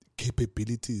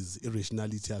capabilities,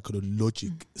 irrationality,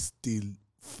 logic still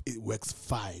it works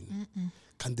fine.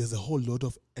 And there's a whole lot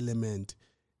of element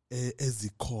as the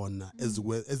corner, as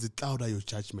well as the cloud of your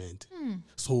judgment.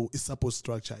 So its support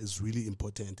structure is really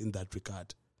important in that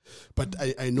regard. But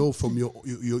I know from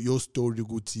your story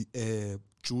ukuthi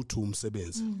due to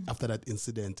umsebenzi after that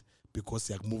incident, because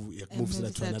you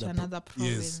move to another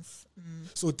province.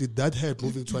 Yes. So did that help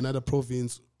moving to another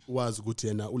province? Was ukuthi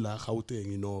yena ula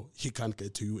Gauteng, you know, he can't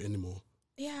get to you anymore?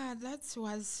 Yeah, that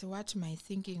was what my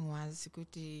thinking was.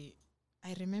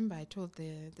 I remember I told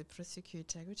the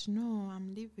prosecutor, no,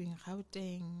 I'm leaving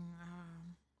Gauteng.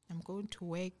 I'm going to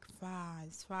work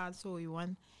as far so you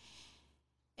want.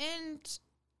 And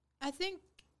I think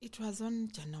it was on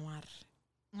January.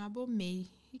 Ngabo May,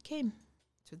 he came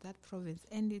to that province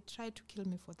and he tried to kill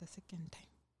me for the second time.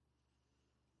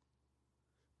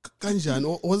 Kanjan,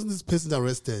 wasn't this person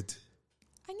arrested?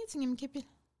 I need to him keep it.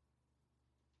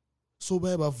 So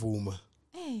bayabavuma.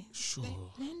 Sure.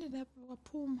 They ended up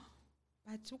waphuma.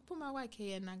 But ukuphuma kwakhe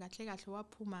yena kahle kahle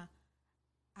waphuma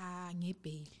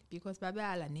ngebail because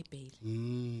babeyala nebail.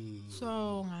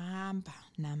 So ngahamba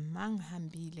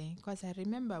namangihambile because I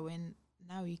remember when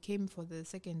now he came for the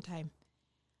second time.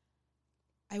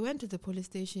 I went to the police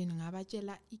station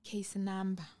ngabatshela i-case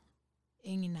number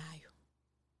enginayo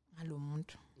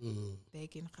ngalomuntu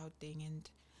back in Gauteng, and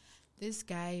this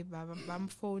guy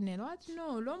bamfonela wathi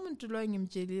no lo muntu lo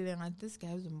ngimtshelile ngathi this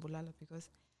guy uzombulala because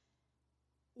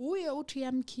uye uthi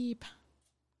uyamkhipha.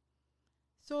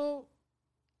 So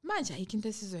manje ayikho into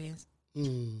esizoyenza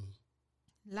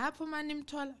lapho manje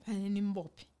nimthola fanele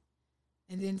nimbophe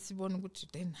and then sibone ukuthi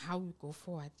then how we go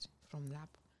forward from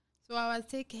lapho. So I was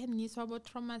taken ngiswa abo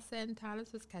trauma center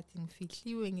leso sikhathi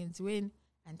ngifihliwe ngenziweni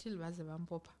until baze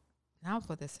bambopha now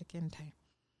for the second time.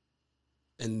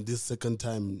 And this second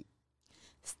time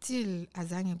still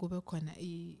azange kube khona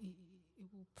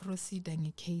proceed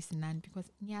nge-case none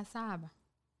because ngiyasaba.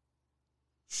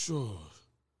 Sure.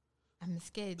 I'm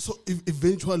scared. So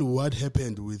eventually what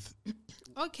happened with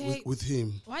with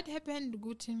him? What happened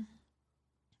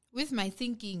with my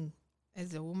thinking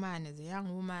as a woman, as a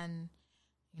young woman,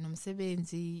 you know,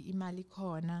 msebenzi imali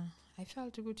khona, I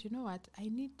felt good, you know what, I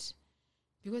need,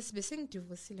 because besing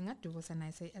divorce and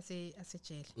I say as a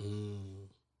jail.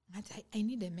 I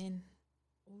need a man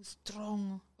who's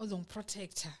strong, who's on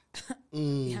protect her.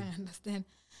 You understand?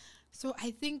 So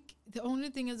I think the only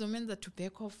thing as a man that to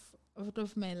back off out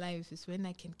of my life is when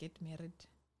I can get married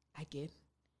again.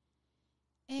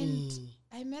 And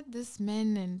I met this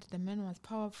man, and the man was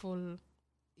powerful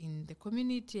in the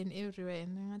community and everywhere.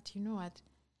 And I thought, you know what?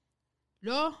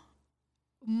 Lo,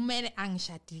 mele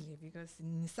angishadile because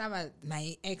ngisaba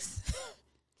my ex.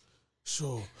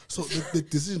 Sure. So the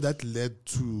decision that led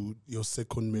to your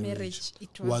second marriage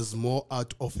it was more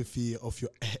out of a fear of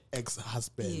your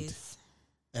ex-husband. Yes.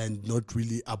 And not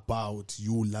really about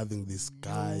you loving this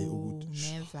guy. No,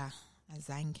 never.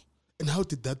 Azange. And how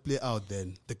did that play out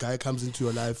then? The guy comes into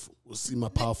your life, seem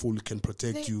powerful, can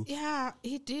protect you. Yeah,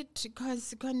 he did,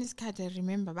 because I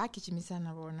remember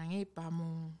bakichimisana bona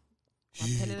ngebhamu.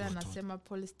 Waphelela nasema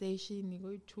police station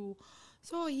go to.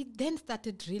 So he then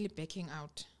started really backing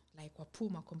out, like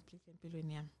waphuma completely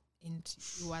empilweni yami. And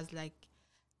he was like,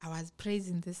 I was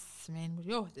praising this man.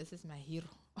 Yo, this is my hero.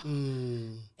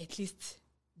 At least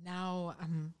now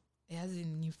I'm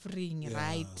free,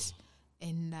 right?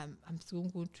 And I'm still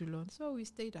going to learn. So we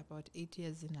stayed about 8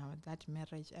 years in that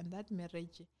marriage. And that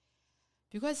marriage,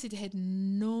 because it had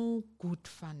no good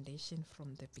foundation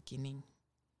from the beginning,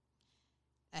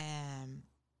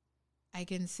 I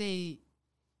can say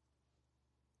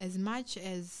as much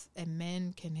as a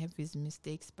man can have his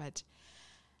mistakes, but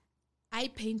I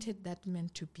painted that man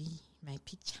to be my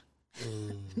picture.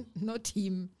 Not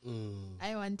him.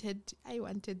 I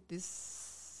wanted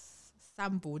this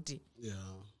somebody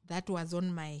that was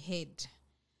on my head,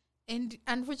 and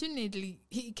unfortunately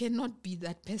he cannot be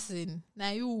that person.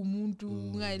 Na yu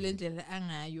umuntu ngayilendlela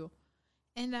angayo,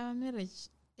 and our marriage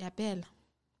yaphela.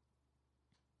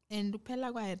 And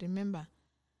uphela kwa, I remember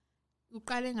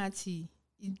uqale ngathi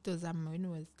into zami when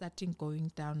we were starting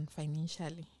going down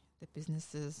financially, the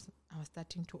businesses, I was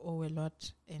starting to owe a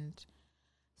lot, and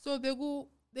so beku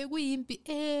yimpi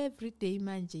every day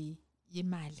manje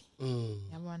yemali.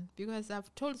 Yabona, because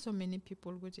I've told so many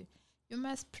people ukuthi you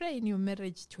must pray in your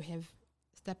marriage to have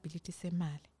stability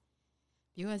semali,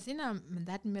 because in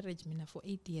that marriage mina for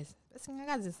 8 years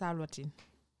besingakaze salwa thina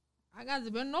akaze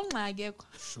benongxaki ekho.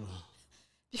 Sure.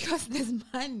 Because there's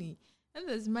money, and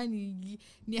there's money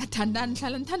niyathandana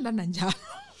hlala nithandana njalo.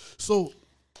 So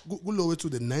kulowe to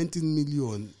the 19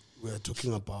 million we're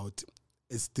talking about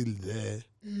is still there.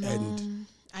 No, and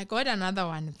I got another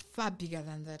one far bigger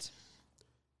than that.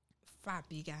 far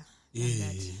bigger than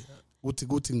Yeah. that. Uthi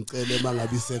ngicele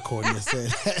mangabe isekhona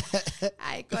se.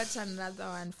 I got another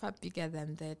one far bigger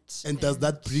than that. And does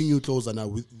that bring you closer now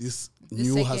with this the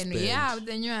new second, husband? Yeah,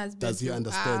 the new husband. Does he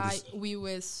understand this? We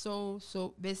were so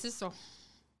besiso.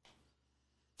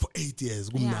 For 8 years,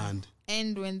 Yeah. kumnandi.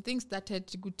 And when things started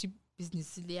to go to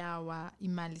business liyawa,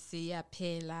 imali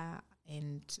seyaphela,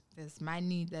 and there's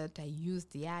money that I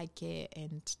used yakhe,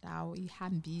 and now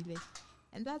ihambile.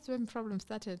 And that's when problems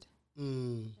started.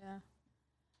 Yeah.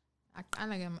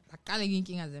 Aqala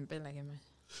inkinga zempela ke manje.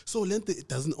 So length it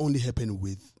doesn't only happen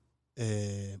with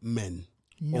men.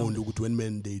 No. Only when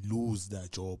men they lose their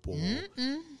job or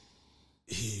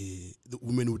the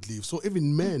women would leave. So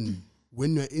even men,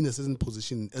 when you're in a certain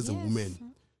position as a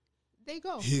woman, they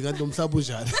go.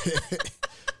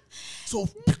 So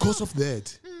because of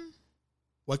that,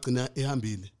 wagcina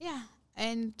ehambile. Yeah.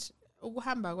 And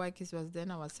ukuhamba kwakhe was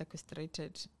then I was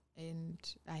sequestrated and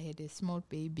I had a small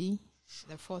baby,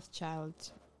 the fourth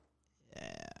child.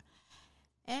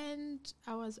 And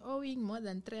I was owing more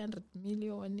than 300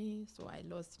 million. So I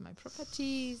lost my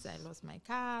properties, I lost my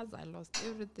cars, I lost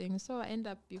everything. So I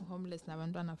ended up being homeless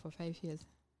nabantwana for 5 years.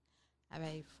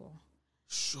 About 4.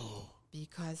 Sure.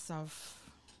 Because of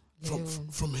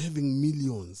from having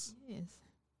millions. Yes.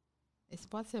 It's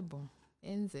possible.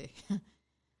 Enze.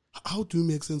 How do you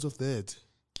make sense of that?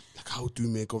 Like how do you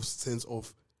make sense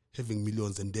of having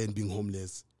millions and then being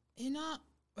homeless? You know,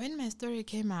 when my story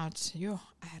came out,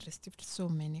 I received so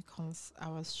many calls. I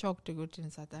was shocked to go to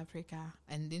in South Africa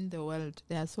and in the world.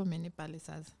 There are so many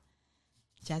palisades.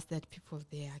 Just that people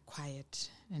there are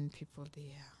quiet and people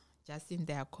there just in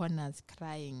their corners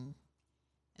crying.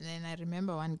 And then I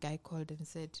remember one guy called and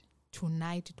said,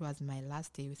 tonight it was my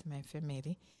last day with my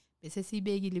family. Bese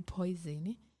sibekile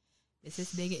poison. Bese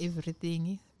sibeke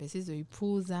everything. Bese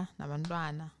zoyiphuza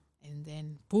nabantwana. And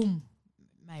then boom,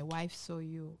 my wife saw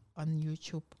you on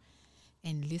YouTube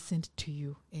and listened to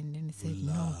you. And then said,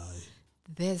 no,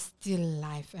 there's still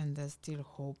life and there's still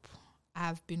hope.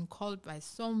 I've been called by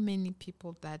so many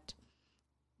people that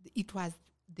it was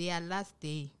their last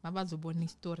day. Mabazoboni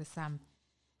story sam.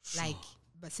 Like,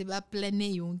 basiba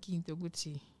plane yonke into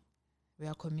ukuthi we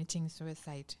are committing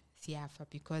suicide siyafa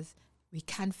because we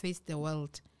can't face the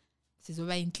world.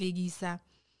 Sizoba inhlekisa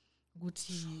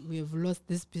ukuthi we have lost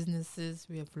these businesses,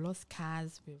 we have lost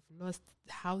cars, we have lost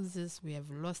houses, we have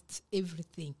lost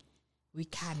everything. We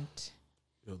can't.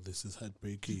 Yo, this is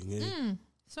heartbreaking. Eh?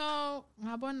 So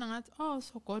ngabona ngathi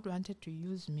so God wanted to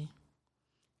use me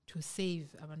to save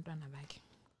abantwana bakhe.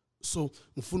 So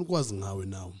ngifuna ukwazi ngawe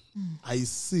now. I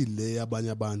see le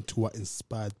abanye abantu who are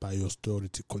inspired by your story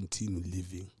to continue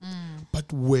living.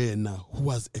 But when who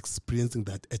was experiencing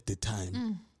that at the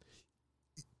time?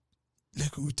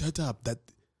 Like we touch up that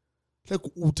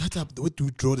where do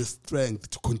you draw the strength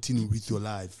to continue with your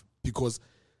life? Because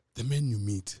the men you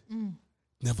meet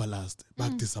never last,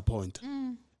 back disappoint.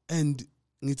 And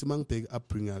ngithi mangibheka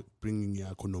upbringing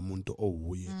yakho nomuntu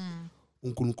owuye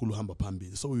uNkulunkulu hamba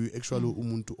phambili. So you actually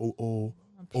umuntu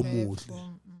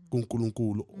omuhle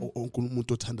kuNkulunkulu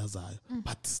umuntu othandazayo,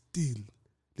 but still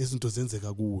lezinto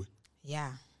zenzeka kuwe.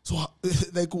 Yeah. So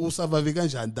like usurvive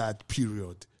kanjani that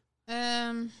period?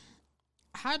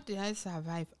 How did I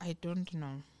survive? I don't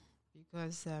know.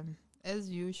 Because as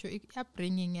usual,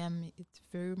 upbringing it's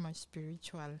very much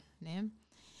spiritual. Ne?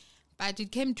 But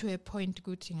it came to a point,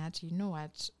 good thing that you know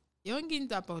what? Yonke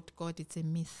into about God, it's a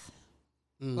myth.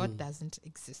 God doesn't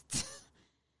exist.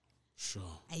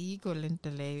 Sure. Ayikho lento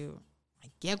leyo.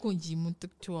 Akekho nje umuntu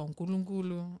kuthiwa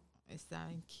uNkulunkulu. It's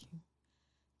like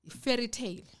a fairy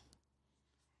tale.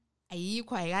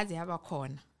 Ayikho ayikaze yaba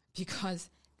khona because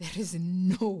there is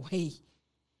no way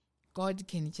God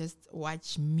can just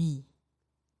watch me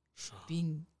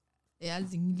being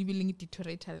kancane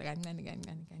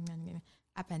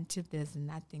up until there's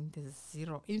nothing, there's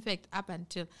zero. In fact, up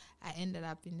until I ended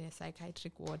up in a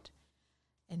psychiatric ward.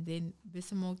 And then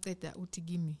besimo uceda uthi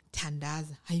kimi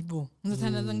thandaza hayibo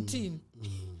ngizothandaza ngithini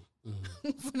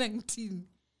ngifuna ngithini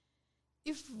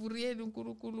if really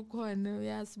uNkulunkulu khona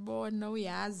uyasibona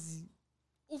uyazi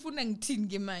ufuna ngithini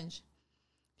ke manje.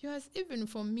 Because even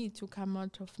for me to come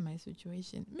out of my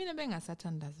situation, mina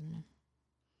bengasathandazi mina.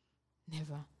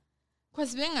 Never.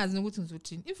 Because bengazi ukuthi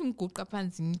ngizothini. If ngiguqa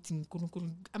phansi ngithi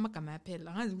uNkulunkulu amagama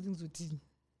yaphela, angazi ukuthi ngizothini.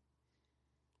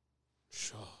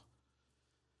 Sure.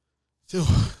 So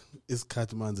it's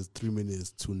cut man, it's 3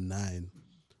 minutes to 9.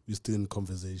 We're still in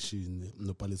conversation.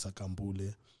 Nopalisa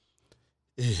Kambule.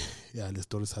 Yeah, the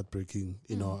story is heartbreaking.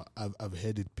 You know, I've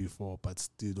heard it before, but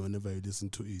still, whenever you listen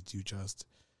to it, you just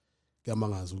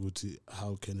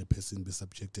how can a person be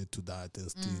subjected to that and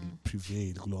still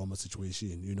prevail in a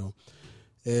situation, you know?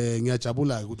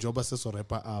 ngiyajabula njengoba seso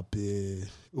rapper up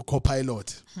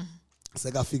uCopilot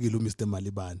sekafikile uMr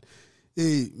Malibane.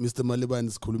 Hey Mr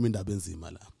Malibane sikhuluma indaba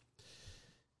enzima la.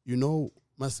 You know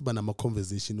masiba nama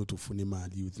conversation uthi ufuna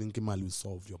imali, you think imali will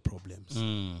solve your problems.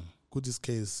 Good this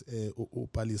case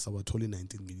uPalisa wathola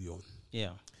 19 million.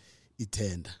 Yeah.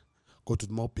 Itenda. Kodwa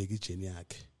uma ubheka ijeni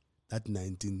yakhe that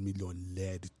 19 million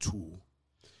led to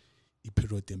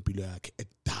iperiod empilo yakhe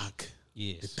dark.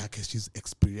 Yes. The darkest she's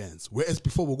experienced. Whereas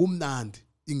before kumnandi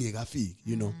ingekafiki,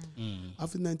 you know.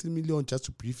 After 19 million, just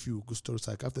to brief you, good story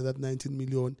like after that 19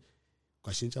 million,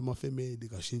 kashincha my family,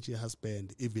 kashincha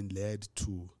husband, even led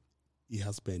to her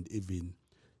husband even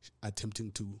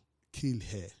attempting to kill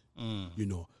her. You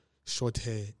know, shot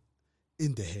her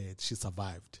in the head. She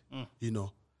survived. You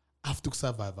know, after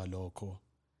survival loco,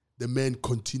 the man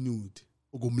continued.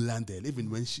 Even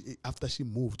when after she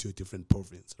moved to a different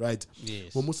province, right?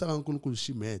 Yes. When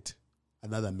she met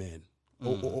another man,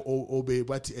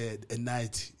 but a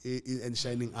knight in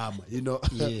shining armor, you know.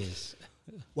 Yes.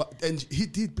 And he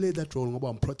did play that role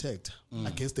about protect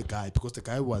against the guy because the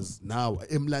guy was now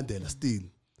Mlandela still.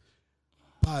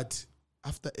 But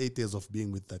after 8 years of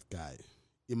being with that guy,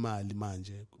 imali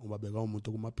manje ubabeka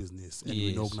umuntu kuma business and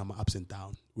we know kunama ups and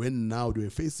downs. When now they were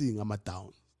facing a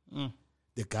down.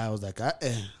 The guy was like,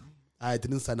 I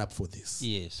didn't sign up for this.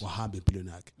 Yes.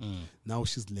 Now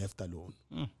she's left alone.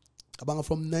 Abanga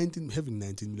from having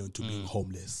 19 million to being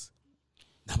homeless.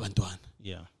 Nabantwana.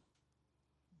 Yeah.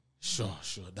 Sure.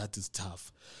 That is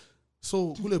tough.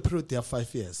 So, kule period there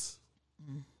 5 years.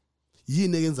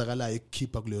 Yini eyenzakala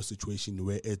ekhipha kuleyo situation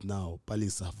where at now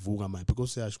Palisa vuka manje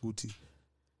because yasho ukuthi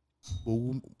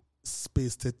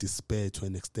space to despair to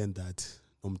an extent that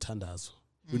nomthandazo.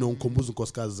 You know ngikhumbuza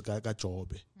unkosikazi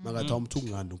kaJobe makathi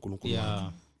umthungando uNkulunkulu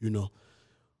wakhe, you know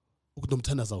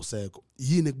ukunomthandaza awusekho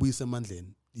yini ekubuyisa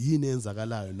emandleni yini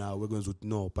eyenzakalayo nawe ekwenza ukuthi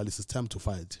no Palisa it's time to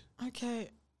fight.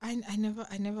 Okay, I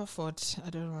never fought. I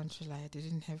don't want to lie. I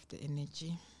didn't have the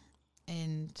energy,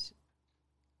 and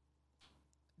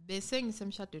they saying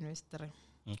semshadweni wesi-3.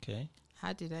 Okay.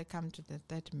 How did I come to the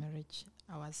third marriage?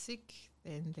 I was sick,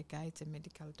 and the guy is a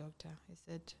medical doctor. He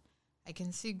said, I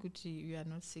can see good you are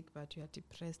not sick, but you are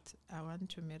depressed. I want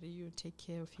to marry you, take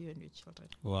care of you and your children.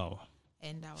 Wow.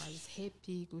 And I was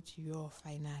happy, good you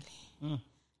finally.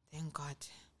 Thank God.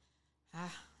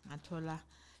 Atola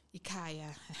Ikaya,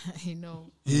 you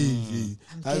know.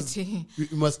 I'm getting. We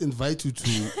must invite you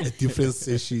to a different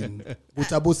session.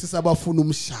 Utabosisa abafuna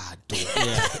umshado.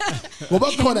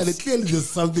 Ngoba khona clearly there's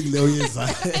something there.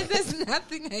 And there's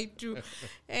nothing I do.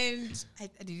 And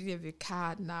I didn't have a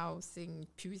car now, saying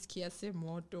Puis Kia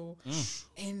Semoto.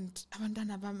 And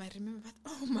abantwana bami, I remember,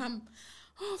 oh mom,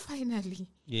 oh finally.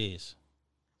 Yes.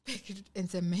 And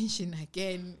the mention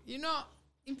again. You know,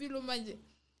 impilo manje.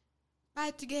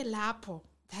 But get lapo.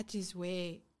 That is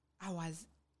where I was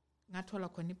ngathola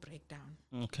khona breakdown.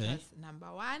 Okay. Because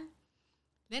number one,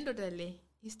 Lendodale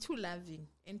is too loving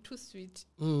and too sweet.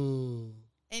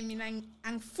 I mean,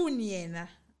 angifuni yena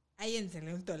ayenze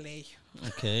le nto leyo.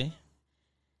 Okay.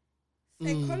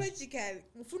 Psychologically,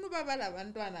 ngifuna ubaba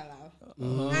labantwana laba.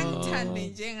 Angithande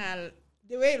njengal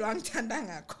the way lo angithanda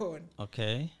ngakhona.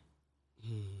 Okay.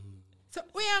 So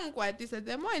uyangikwatisa,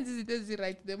 the more enza izinto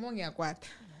ezi-right, the more ngiyakwata.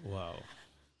 Wow.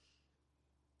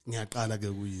 Ngiyaqala ke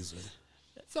kuyizwe.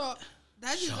 So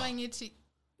that is why ngithi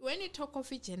when you talk of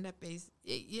gender based,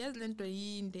 yes lento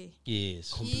yinde.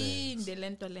 Yes. Yinde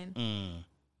lento lena.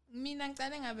 Mina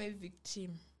ngicane ngabe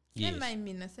victim. Sema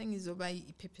mina sengizoba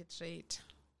i-perpetrator.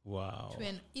 Wow. To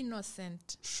an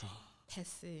innocent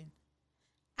person.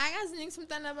 Akazi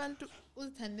ngimntana abantu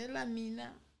uzithandela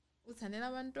mina, uzithandela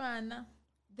abantwana.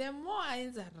 The more I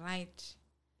is right,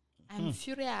 I'm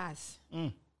furious.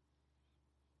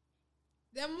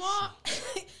 The more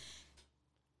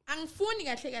angifuni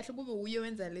kahle kahle kube uye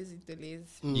wenza lezi zinto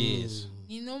lezi. Yes.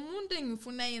 Nginomuntu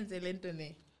engifuna yenze lento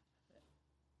le.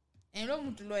 Lo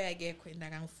muntu lo yakekho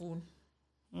endakangifuni.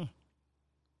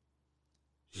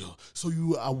 Yeah. So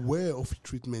you are aware of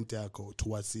treatment yakho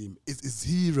towards him. Is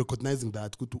he recognizing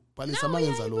that? Kuthi Palisa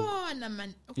mayenza lo. Uyayibona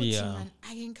man, ukuthi man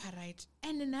akenka right.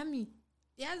 And nami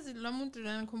yazi lo muntu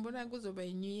lana ngikhumbula kuzoba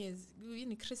i New Year's,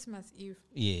 yini Christmas Eve.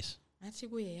 Yes. Athi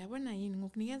kuye yabona yini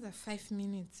ngokunikeza 5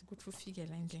 minutes ukuthi ufike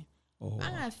la endlini. Oh.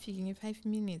 Angafiki nge5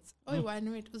 minutes. Oyi1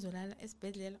 wethu uzolala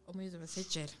esibhedlela omunye uzoba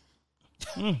sejele.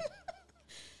 And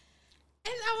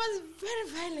I was very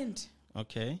violent.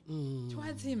 Okay.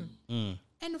 Towards him.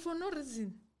 And for no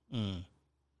reason.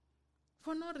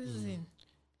 For no reason.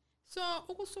 So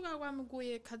ukusuka kwami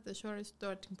kuye cut the short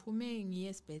story ngiphume ngiye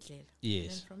esibhedlela.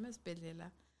 Yes. And from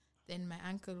esibhedlela Then my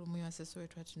uncle umuyi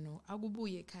waseSoweto wathi no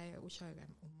akubuye ekhaya ushaye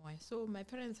umoya. So my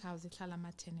parents' house ihlala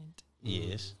ama tenant.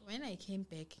 Yes. When I came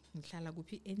back ngihlala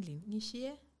kuphi endlini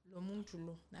ngishiye lo muntu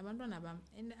lo nabantwana bami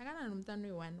and akana nomntwana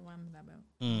oyi1 wami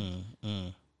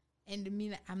laba. And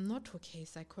mina I'm not okay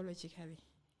psychologically.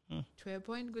 To a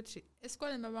point ukuthi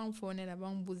esikoleni babangifonela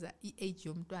bangibuza i-age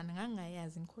yomntwana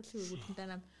ngangayazi ngikhohliwe ukuthi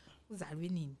umntana uzalwe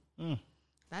nini.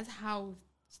 That's how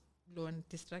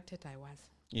distracted I was.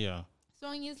 Yeah. So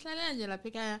ngihlalela nje lapha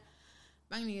ekhaya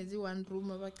banginikeza i1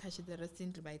 room abaqhashi the rest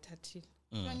indlu bayithathile.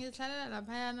 So ngihlalela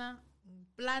lapha yana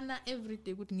plana every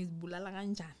day ukuthi ngizibulala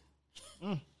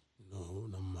kanjani. No,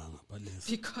 namanga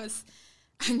balesi. Because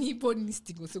angiyiboni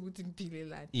isidingo sokuthi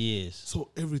ngiphilelane. Yes.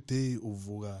 So every day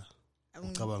uvuka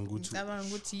ucabanga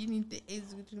ukuthi yini into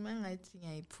ezukuthi mangathi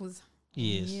ngiyayiphuza.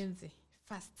 Yes. Ngiyenze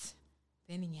fast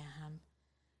then ngiyahamba.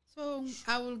 So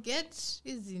I will get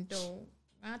izinto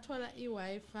ngathola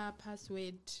i-Wi-Fi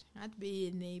password ngathi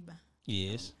be neighbor.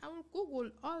 Yes. I will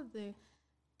Google all the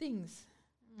things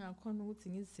ngakhona ukuthi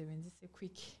ngizisebenzise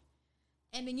quick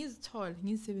and ngizithole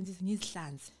ngizisebenzise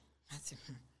ngizihlanze ngathi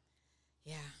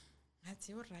yeah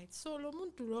ngathi all right. So lo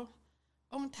muntu lo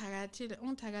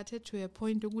ongithakathe to a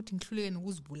point ukuthi ngihluleke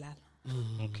nokuzibulala.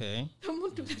 Okay. Lo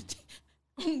muntu kathi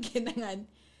ungena ngani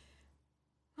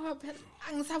ngoba phela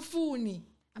angisafuni,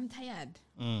 I'm tired.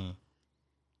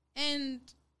 And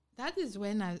that is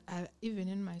when I even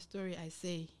in my story I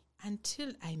say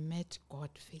until I met God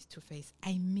face to face,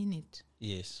 I mean it.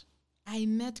 Yes. I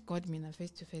met God mina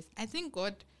face to face. I think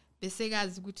God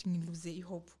besekazi ukuthi ngiluze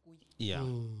ihope kuye. Yeah.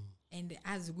 And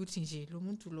azi ukuthi nje lo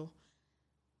muntu lo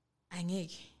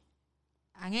angeke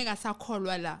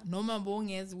asakholwa la noma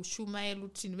bongeze ushumayela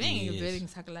uthini bengeke vele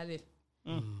ngisakulalela.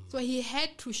 So he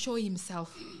had to show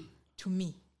himself to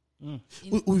me.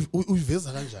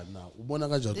 Uyiveza kanjani na? Ubona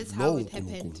kanjani That's how lo it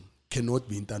happened. uNkulunkulu cannot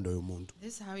be intando yomuntu?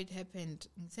 This is how it happened.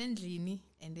 Ngisendlini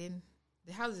and then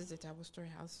the house is a double story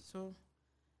house. So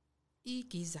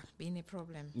igiza being a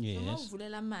problem. Yes. Uma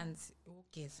uvulela amanzi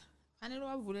ukugeza. Fanele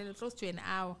uwavulela close to an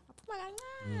hour. Aphuma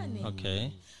kancane.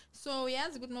 Okay. So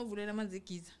yazi ukuthi uma uvulela amanzi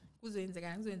egiza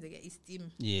kuzoyenzeka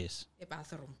isteam Yes.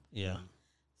 ebathroom. Yeah.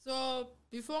 So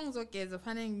before ngizogeza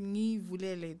fanele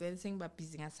ngivulele then sengiba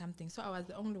busy nga something. So I was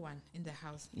the only one in the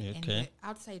house. Okay. And the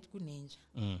outside kunenja.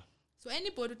 So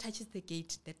anybody who touches the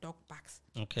gate, the dog barks.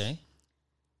 Okay.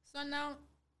 So now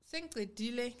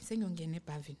sengicedile sengiyongena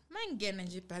ebhavini. Mangena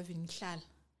nje ebhavini ngihlala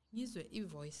ngizwe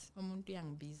ivoice umuntu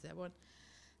uyangibiza yabona.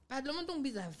 But lo muntu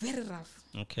ungibiza very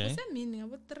rough. Okay. Usemini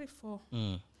ngabo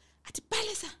 3-4. Athi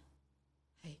balesa.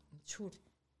 Hey, ngithule.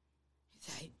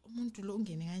 Hayi umuntu lo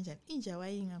ungene kanjani? Inja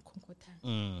wayengakhonkotha.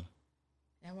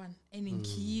 Yabona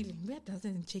eningkhile.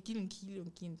 Ngiyadansa ngicheckile ngikhile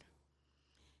yonkinto.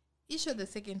 Isho the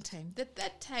second time. The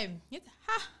third time, ngithi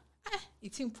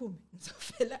ithi ngiphume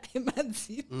ngizofela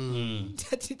emanzini.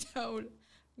 Thathi towel.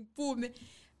 Ngiphume.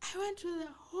 I went to the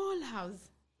whole house.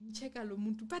 Ngicheka lo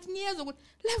muntu but ngiyezwa ukuthi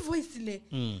le voice le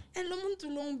and lo muntu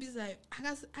lo ngibizayo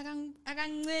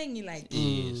akancengi like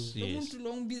Yes. lo muntu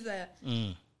lo ngibizayo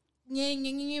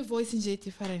ngenye voice nje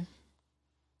different.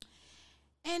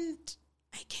 And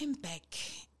I came back.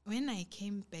 When I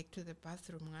came back to the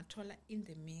bathroom ngathola in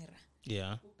the mirror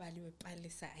Yeah. ubhaliwe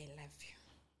Palesa I love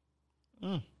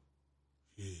you.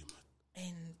 Yeah, man.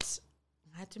 And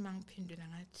ngathi mangiphendula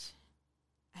ngathi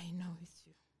I know it's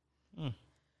you.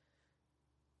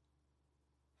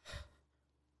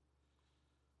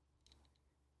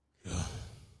 Yeah.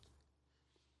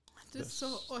 Just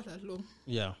so all along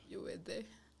Yeah. you were there.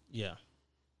 Yeah.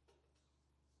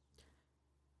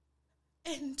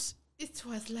 And it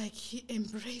was like he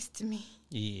embraced me.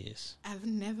 Yes. I've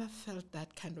never felt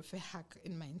that kind of a hug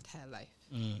in my entire life.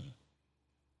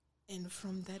 And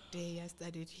from that day, I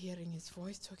started hearing his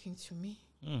voice talking to me.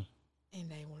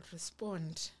 And I will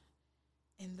respond.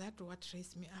 And that what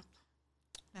raised me up.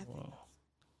 Nothing. Wow.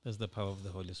 That's the power of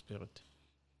the Holy Spirit.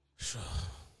 Sure.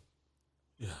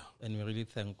 Yeah. And we really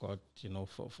thank God,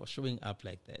 for showing up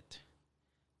like that.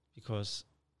 Because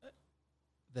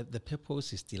the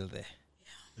purpose is still there.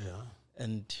 Yeah.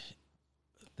 And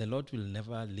the Lord will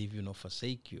never leave you nor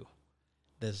forsake you.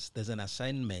 There's an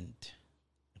assignment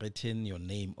written your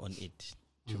name on it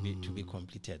to be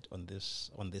completed on this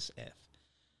earth.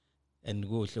 And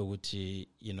go ukuthi,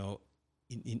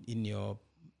 in your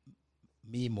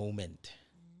me moment,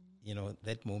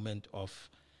 that moment of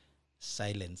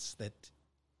silence, that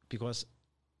because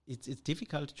it's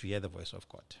difficult to hear the voice of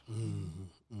God.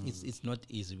 It's not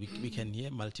easy. We can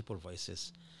hear multiple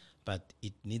voices, but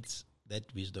it needs that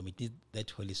wisdom. It needs that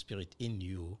Holy Spirit in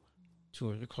you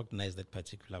to recognize that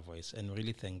particular voice. And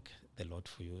really thank the Lord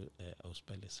for you,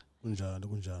 Auspalesa.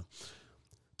 Kunjalo.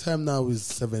 Time now is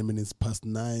 7 minutes past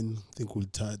 9. I think we'll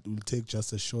take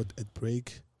just a short ad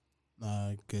break.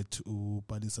 Get to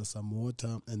Palisa some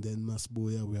water, and then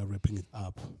Masbuya, we are wrapping it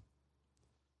up.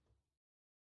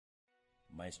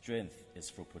 My strength is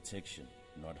for protection,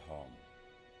 not harm.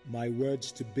 My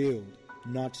words to build,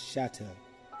 not shatter.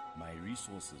 My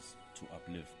resources to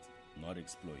uplift, not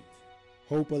exploit.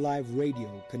 Hope Alive Radio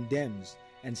condemns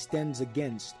and stands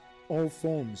against all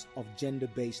forms of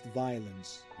gender-based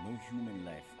violence. No human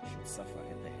life should suffer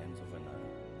at the hands of another.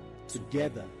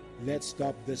 Together, let's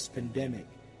stop this pandemic,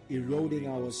 eroding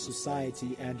our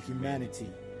society and humanity.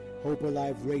 Hope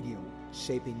Alive Radio,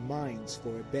 shaping minds for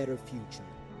a better future.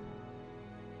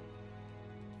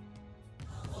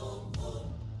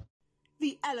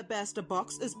 The Alabaster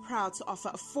Box is proud to offer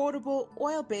affordable,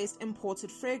 oil-based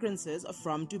imported fragrances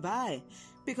from Dubai.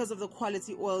 Because of the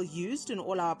quality oil used in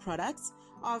all our products,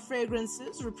 our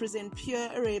fragrances represent pure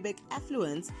Arabic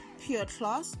affluence, pure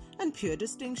class, and pure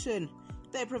distinction.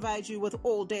 They provide you with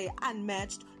all-day,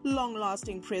 unmatched,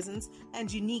 long-lasting presence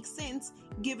and unique scents,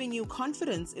 giving you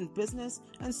confidence in business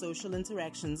and social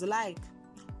interactions alike.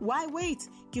 Why wait?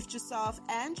 Gift yourself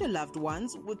and your loved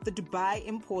ones with the Dubai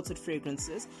imported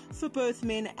fragrances for both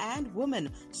men and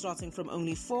women, starting from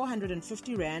only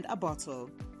 450 Rand a bottle.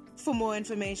 For more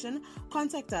information,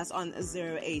 contact us on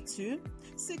 082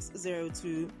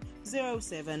 602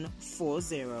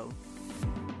 0740.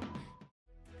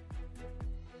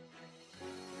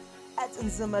 At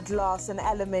Nzima Glass and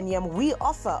Aluminium, we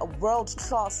offer a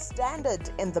world-class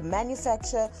standard in the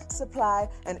manufacture, supply,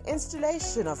 and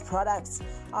installation of products.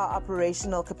 Our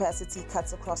operational capacity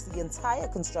cuts across the entire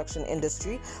construction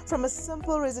industry, from a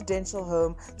simple residential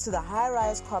home to the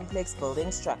high-rise complex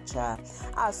building structure.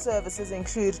 Our services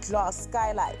include glass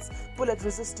skylights,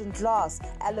 bullet-resistant glass,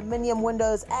 aluminium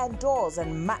windows and doors,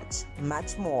 and much,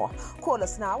 much more. Call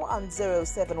us now on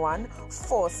 071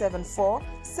 474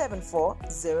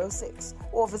 7406.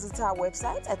 Or visit our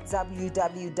website at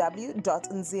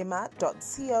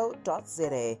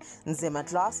www.nzima.co.za. Nzima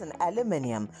Glass and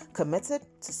Aluminium, committed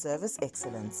to service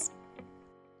excellence.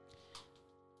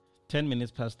 10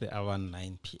 minutes past the hour,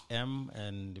 9 p.m.,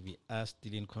 and we are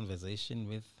still in conversation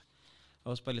with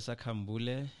Palisa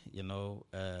Khambule.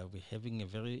 We're having a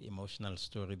very emotional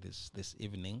story this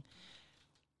evening.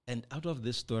 And out of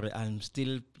this story, I'm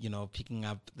still, picking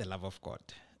up the love of God.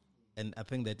 And I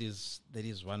think that is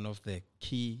one of the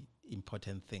key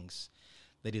important things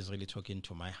that is really talking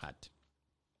to my heart.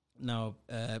 Now,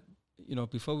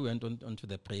 before we went on to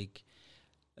the break,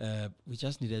 we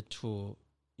just needed to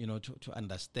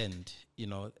understand,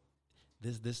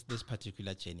 this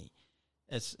particular journey.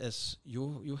 As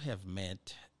you have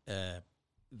met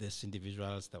these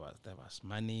individuals, there was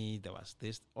money, there was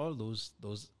this, all those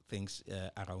things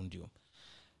around you,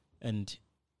 and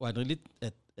what really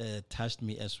touched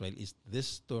me as well is this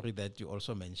story that you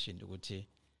also mentioned, Uguti.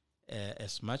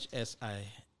 As much as I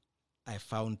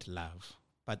found love,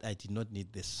 but I did not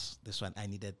need this one. I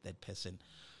needed that person.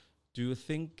 Do you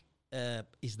think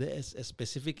is there a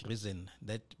specific reason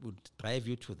that would drive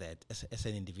you to that as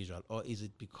an individual, or is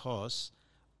it because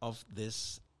of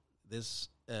this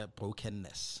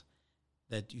brokenness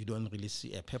that you don't really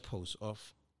see a purpose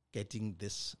of getting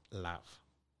this love?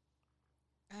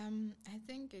 I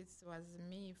think it was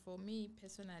me. For me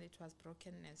personally, it was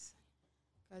brokenness.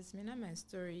 Because my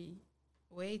story,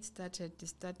 where it started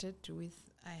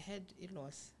with I had a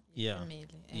loss in family,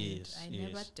 and I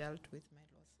never dealt with my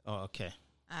loss. Oh, okay.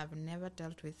 I've never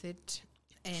dealt with it,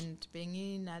 and being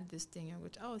in at this thing, I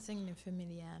got saying the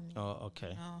family. Oh,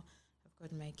 okay. I've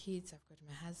got my kids, I've got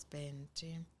my husband,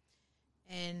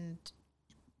 and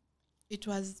it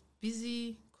was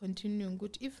busy continuing.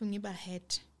 Good, if you never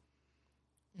had.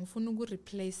 Ngifuna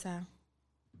replace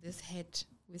this head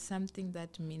with something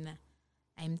that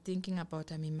I'm thinking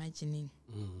about, I'm imagining.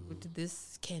 Would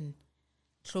this can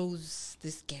close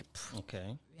this gap?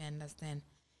 Okay. You understand?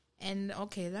 And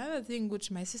okay, the other thing, which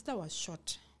my sister was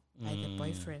shot by the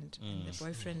boyfriend, and the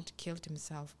boyfriend killed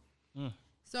himself.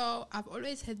 So I've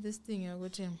always had this thing,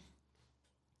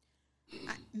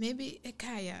 maybe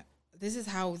Ekaya, this is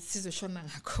how this is a shona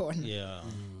ngakona. Yeah.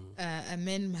 A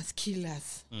man must kill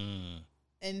us.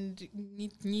 And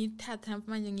ngithatha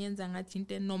manje ngiyenza ngathi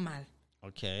into normal.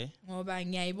 Okay. Ngoba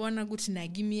ngiyayibona ukuthi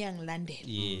nakimi yangilandela.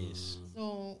 Yes.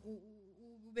 So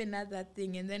ube another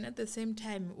thing, and then at the same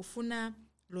time ufuna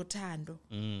lothando.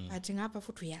 Athi ngapha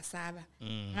futhi uyasaba.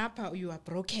 Ngapha you are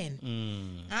broken.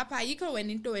 Ngapha ayikho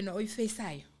wena into wena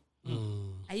oyifaceayo.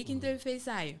 Ayikho into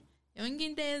oyifaceayo. Yonke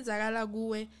into eyenzakala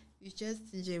kuwe you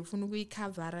just nje ufuna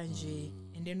ukuyicovera nje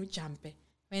and then ujumpe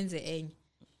wenze enye.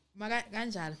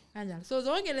 Kanjalo. So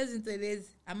zonke lezi zinto lezi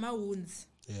ama wounds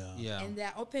Yeah. Yeah. and there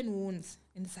are open wounds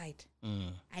inside.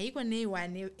 Ayikho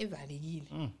neyi-one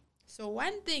evalekile. So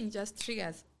one thing just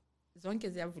triggers zonke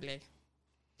ziyavuleka.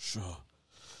 Sure.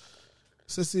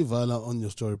 Sesivala on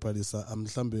your story, Palisa.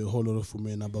 Mhlambe a whole lot of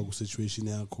women about situation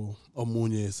yakho.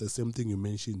 Omunye, it's the same thing you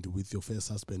mentioned with your first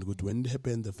husband. Good, when it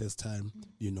happened the first time,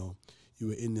 you know, you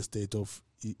were in a state of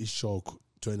shock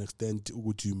to an extent.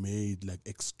 What you made like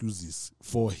excuses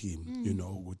for him, you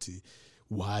know, what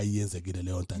why yenzekile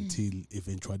leyo nto until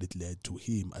eventually it led to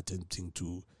him attempting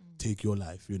to take your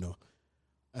life. You know,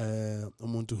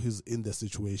 umuntu who's in the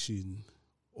situation,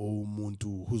 or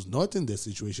umuntu who's not in the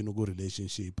situation or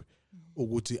relationship.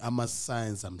 Ukuthi ama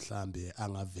signs amhlambe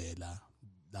angavela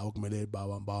la okumele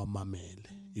bawamamele,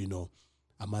 you know,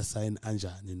 ama sign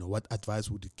anjani, you know, what advice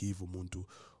would you give umuntu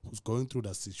who's going through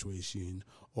that situation,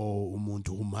 or umuntu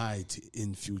who might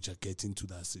in future get into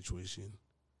that situation?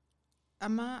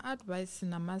 Ama advice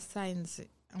nama signs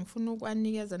ngifuna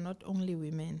ukwanikeza not only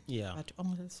women, Yeah. but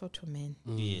also to men,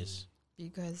 Yes.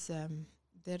 because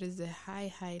there is a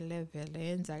high level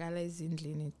eyenzakala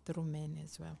ezindlini through men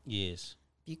as well, Yes.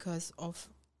 because of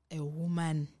a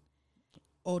woman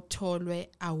otholwe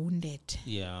wounded,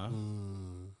 Yeah.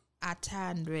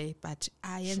 athandwe, but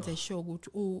ayenze sure ukuthi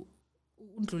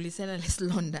undlulisela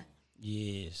lesilonda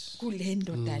Yes. kule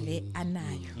ndoda le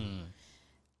anayo.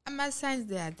 Ama signs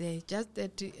they are there, just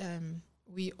that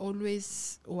we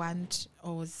always want,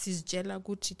 or sizitshela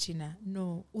ukuthi thina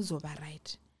no uzoba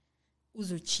right,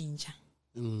 uzochinja.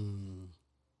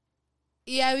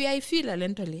 Uyayifila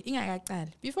lento le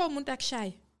ingakaqali before umuntu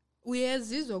akushaye,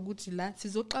 uyezizwa ukuthi la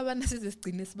sizoxabana size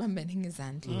sigcine sibambene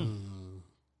ngezandla.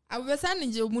 Awubesani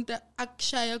nje umuntu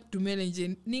akushaya kudumele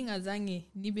nje ningazange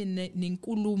nibe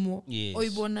nenkulumo Yes.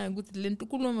 oyibonayo ukuthi le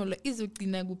nkulumo lo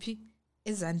izogcina kuphi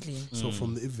ezandleni. So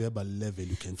from the verbal level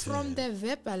you can tell. From the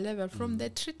verbal level, from the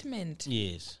treatment.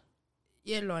 Yes.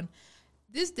 Yelon.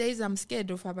 These days I'm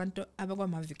scared of abantu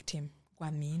abakwama victim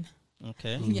kwamina.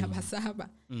 Okay. Ngiyabasaba.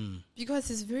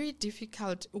 Because it's very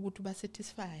difficult ukuthi ba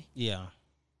satisfy. Yeah.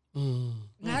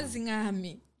 Ngazi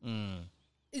ngami.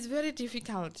 It's very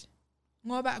difficult.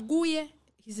 Ngoba kuye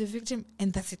he's a victim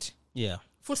and that's it. Yeah.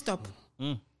 Full stop.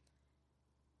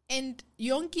 And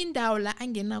yonke indawo la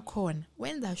angena khona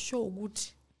wenza sure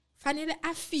ukuthi fanele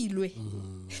afilwe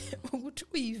ukuthi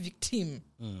uyi victim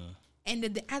and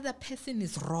the other person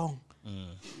is wrong.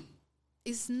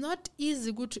 It's not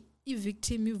easy ukuthi I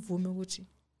victim ivume ukuthi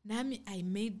nami I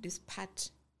made this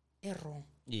part wrong.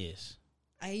 Yes.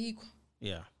 Ayikho.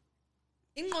 Yeah.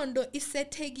 Ingqondo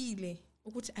isethekile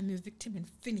ukuthi I'm a victim and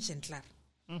finish and clear.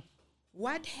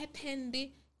 What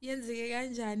happened yenzeke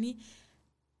kanjani?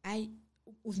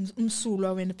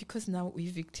 Umsulwa wena because now we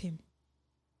victim.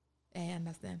 I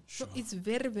understand. Sure. So it's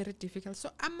very very difficult. So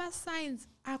ama signs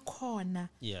akhona.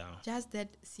 Yeah. Just that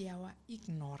siyawa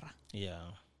ignore.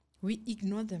 Yeah. We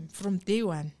ignore them from day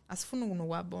one. Asifuna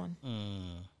ukuwabona.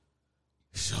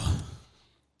 Sure.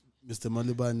 Mr.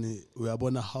 Malibane, we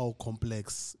are how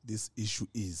complex this issue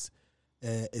is.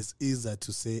 It's easier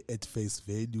to say at face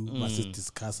value, must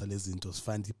discuss lezinto,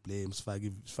 find the blames,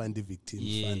 find the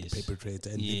victims, find the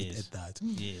perpetrator, and leave it at that.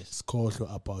 Yes. It's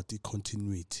about the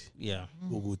continuity. Yeah.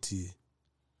 Ukuthi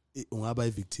ungaba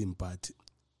a victim, but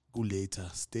go later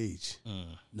stage.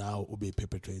 Now ube a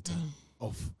perpetrator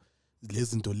of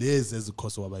lezinto lezi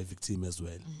ezikhosa waba a victim as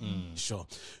well. Sure.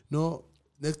 No,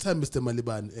 next time Mr.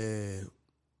 Malibane,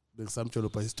 bengisamtshela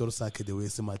upha isitori sakhe the way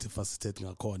simultifaceted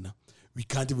ngakhona. We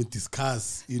can't even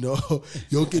discuss, you know,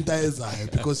 yonke into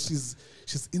ayenzayo because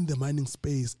she's in the mining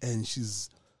space and she's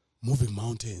moving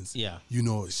mountains. Yeah. You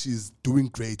know, she's doing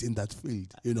great in that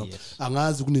field. You know,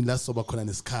 angazi kunila soba khona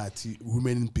nesikhathi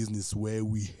women in business where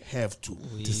we have to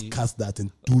discuss that and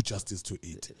do justice to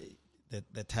it.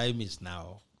 The time is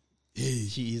now. Hey.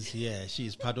 She is here. She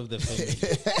is part of the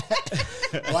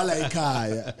family. Wala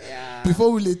ikhaya.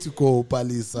 Before we let you go,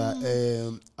 Palisa,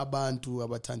 abantu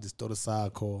abathanda isitori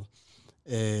sakho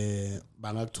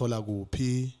bangakuthola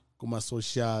kuphi kuma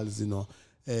socials, you know,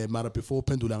 mara before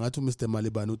uphendula ngathi Mr.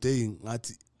 Malibane uthi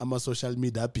ngathi ama social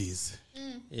media busy.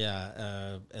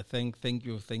 Yeah, thank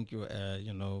you.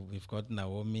 You know, we've got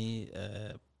Naomi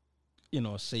you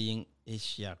know, saying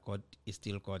Asia God is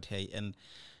still God. Hey, and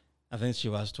I think she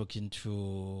was talking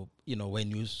to, you know,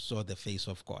 when you saw the face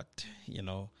of God, you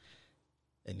know,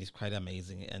 and it's quite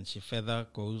amazing. And she further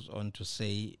goes on to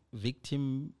say,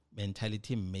 victim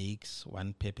mentality makes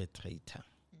one perpetrator.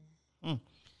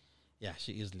 Yeah,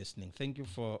 she is listening. Thank you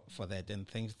for that, and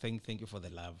thank you for the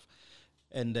love.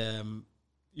 And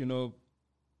you know,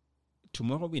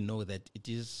 tomorrow we know that it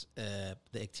is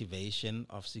the activation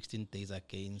of 16 days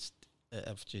against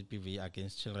of GBV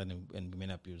against children and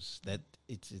women abuse, that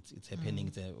it's happening.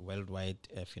 It's a worldwide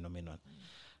phenomenon.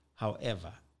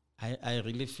 However, I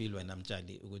really feel when I'm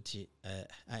Jali,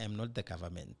 I am not the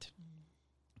government,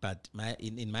 but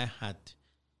in my heart,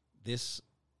 this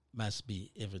must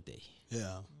be every day.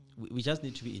 Yeah. We just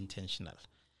need to be intentional,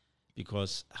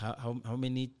 because how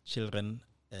many children,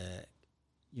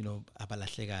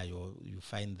 abalahlegayo, you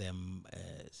find them,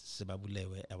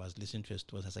 Sebabulewe. I was listening to a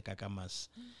story as a Kakamas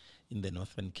in the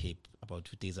Northern Cape about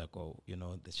 2 days ago.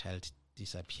 The child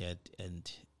disappeared,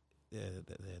 and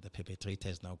the perpetrator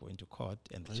is now going to court,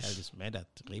 and the child is murdered,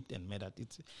 raped and murdered.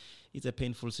 It's a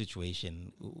painful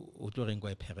situation.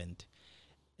 A parent,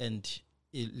 and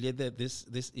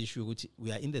this issue, which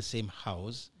we are in the same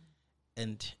house,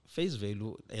 and face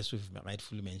value, as we've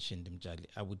rightfully mentioned, Mjali,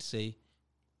 I would say,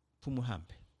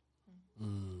 pumuhambe.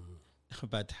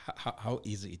 But how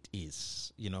easy it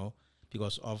is,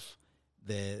 because of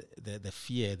the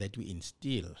fear that we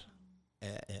instill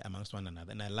amongst one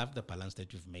another. And I love the balance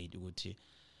that you've made, Uguti,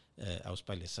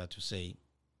 Auspalesa, to say,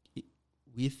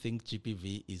 we think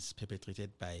GBV is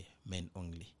perpetrated by men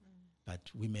only, but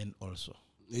women also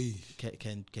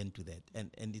can do that.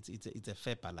 And it's a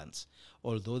fair balance,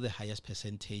 although the highest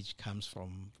percentage comes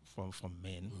from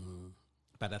men.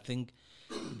 But I think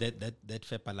that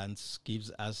fair balance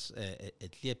gives us a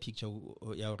clear picture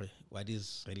of what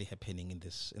is really happening in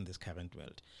this current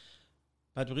world.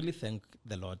 But we really thank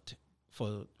the Lord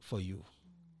for you.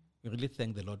 We really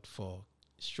thank the Lord for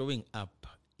showing up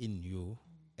in you,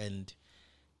 and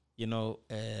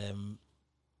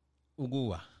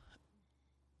uguwa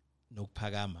no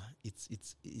pagama.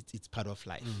 It's part of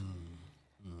life,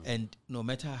 and no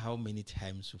matter how many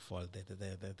times you fall,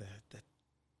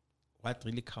 what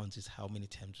really counts is how many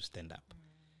times you stand up.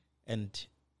 And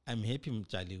I'm happy,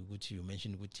 Mjali, which you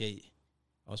mentioned, Guti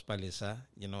Auspalesa.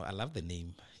 I love the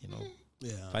name.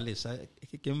 Yeah. Palesa,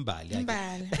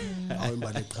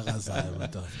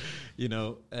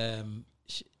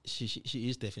 she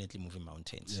is definitely moving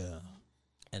mountains. Yeah.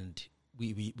 And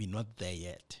we're not there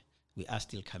yet. We are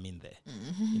still coming there.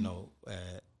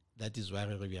 That is why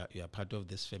we are part of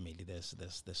this family. There's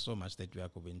so much that we are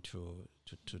going to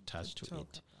touch to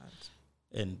it.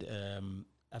 And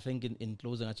I think in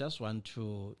closing, I just want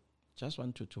to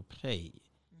pray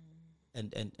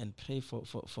and pray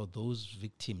for those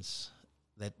victims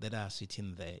that are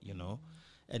sitting there,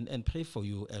 and pray for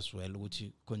you as well. Would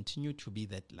you continue to be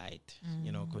that light?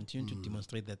 Continue to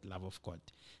demonstrate that love of God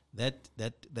that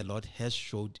the Lord has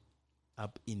showed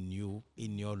up in you,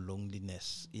 in your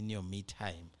loneliness, in your me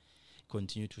time.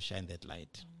 Continue to shine that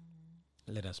light.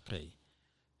 Let us pray.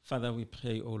 Father, we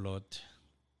pray, O Lord,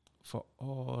 for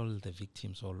all the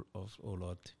victims of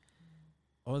Lord,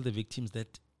 all the victims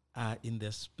that are in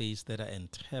the space, that are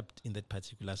entrapped in that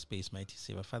particular space, mighty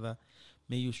Savior. Father,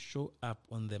 may you show up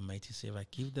on them, mighty Savior.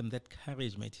 Give them that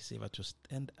courage, mighty Savior, to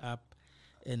stand up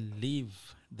and leave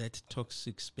that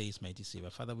toxic space, mighty Savior.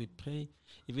 Father, we pray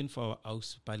even for our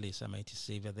Auspalesa, mighty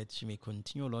Savior, that she may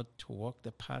continue, Lord, to walk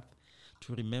the path,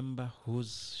 to remember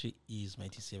whose she is,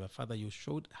 mighty Savior. Father, you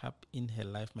showed up in her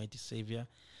life, mighty Savior,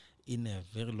 in a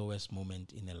very lowest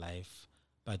moment in her life.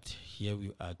 But here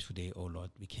we are today, oh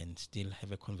Lord. We can still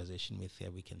have a conversation with her.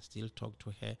 We can still talk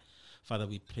to her. Father,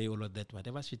 we pray, oh Lord, that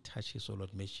whatever she touches, oh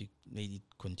Lord, may it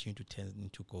continue to turn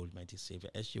into gold, mighty Savior.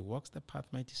 As she walks the path,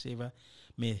 mighty Savior,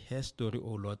 may her story,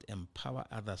 oh Lord, empower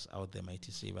others out there,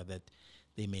 mighty Savior, that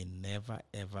they may never,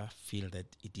 ever feel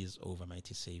that it is over,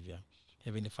 mighty Savior.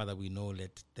 Heavenly Father, we know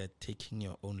that taking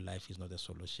your own life is not a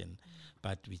solution,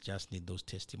 but we just need those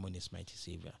testimonies, mighty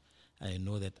Savior. I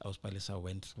know that Auspalesa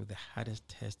went through the hardest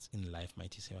tests in life,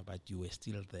 mighty Savior, but you were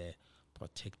still there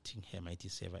protecting her, mighty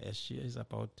Savior. As she is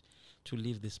about to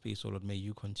leave this space, oh Lord, may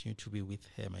you continue to be with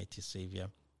her, mighty Savior,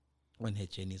 on her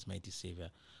journeys, mighty Savior.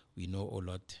 We know, oh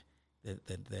Lord, that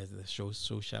the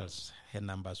socials, her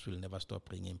numbers will never stop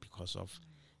ringing because of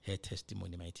her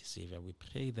testimony, mighty Savior. We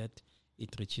pray that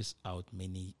it reaches out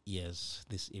many ears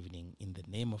this evening. In the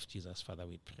name of Jesus, Father,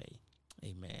 we pray.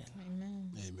 Amen.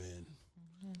 Amen. Amen.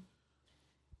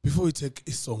 Before we take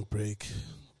a song break,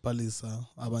 Palesa,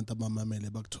 abantu abamamele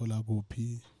bakuthola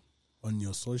kuphi on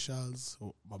your socials,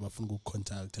 babafuna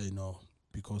ukucontact,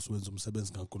 because wenza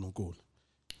umsebenzi kaNkulunkulu.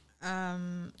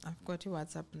 I've got a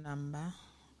WhatsApp number,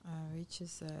 which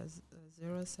is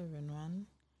 071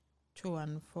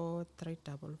 214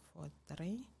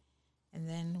 3443. And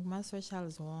then my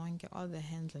socials wonke, all the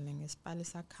handling is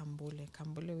Palesa Kambule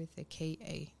with a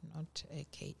KA, not a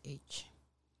KH.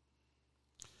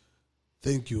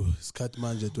 Thank you. Skat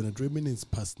manje 23 minutes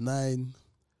past 9.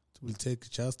 We'll take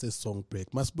just a song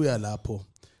break. Masibuya lapho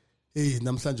Hey,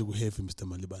 namhlanje ku heavy Mr.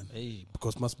 Malibane. Hey,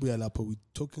 Because masibuya lapho we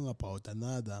talking about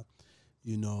another,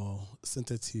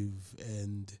 sensitive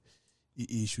and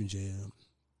issue nje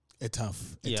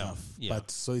tough. Yeah.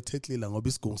 But so ithethlela ngoba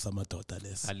isigungu samadoda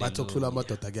lesi. Hallelujah. Bathi okuhlula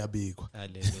amadoda kuyabikwa.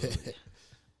 hallelujah.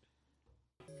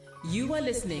 You are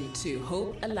listening to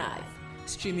Hope Alive,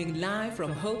 streaming live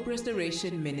from Hope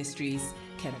Restoration Ministries,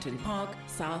 Kempton Park,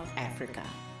 South Africa.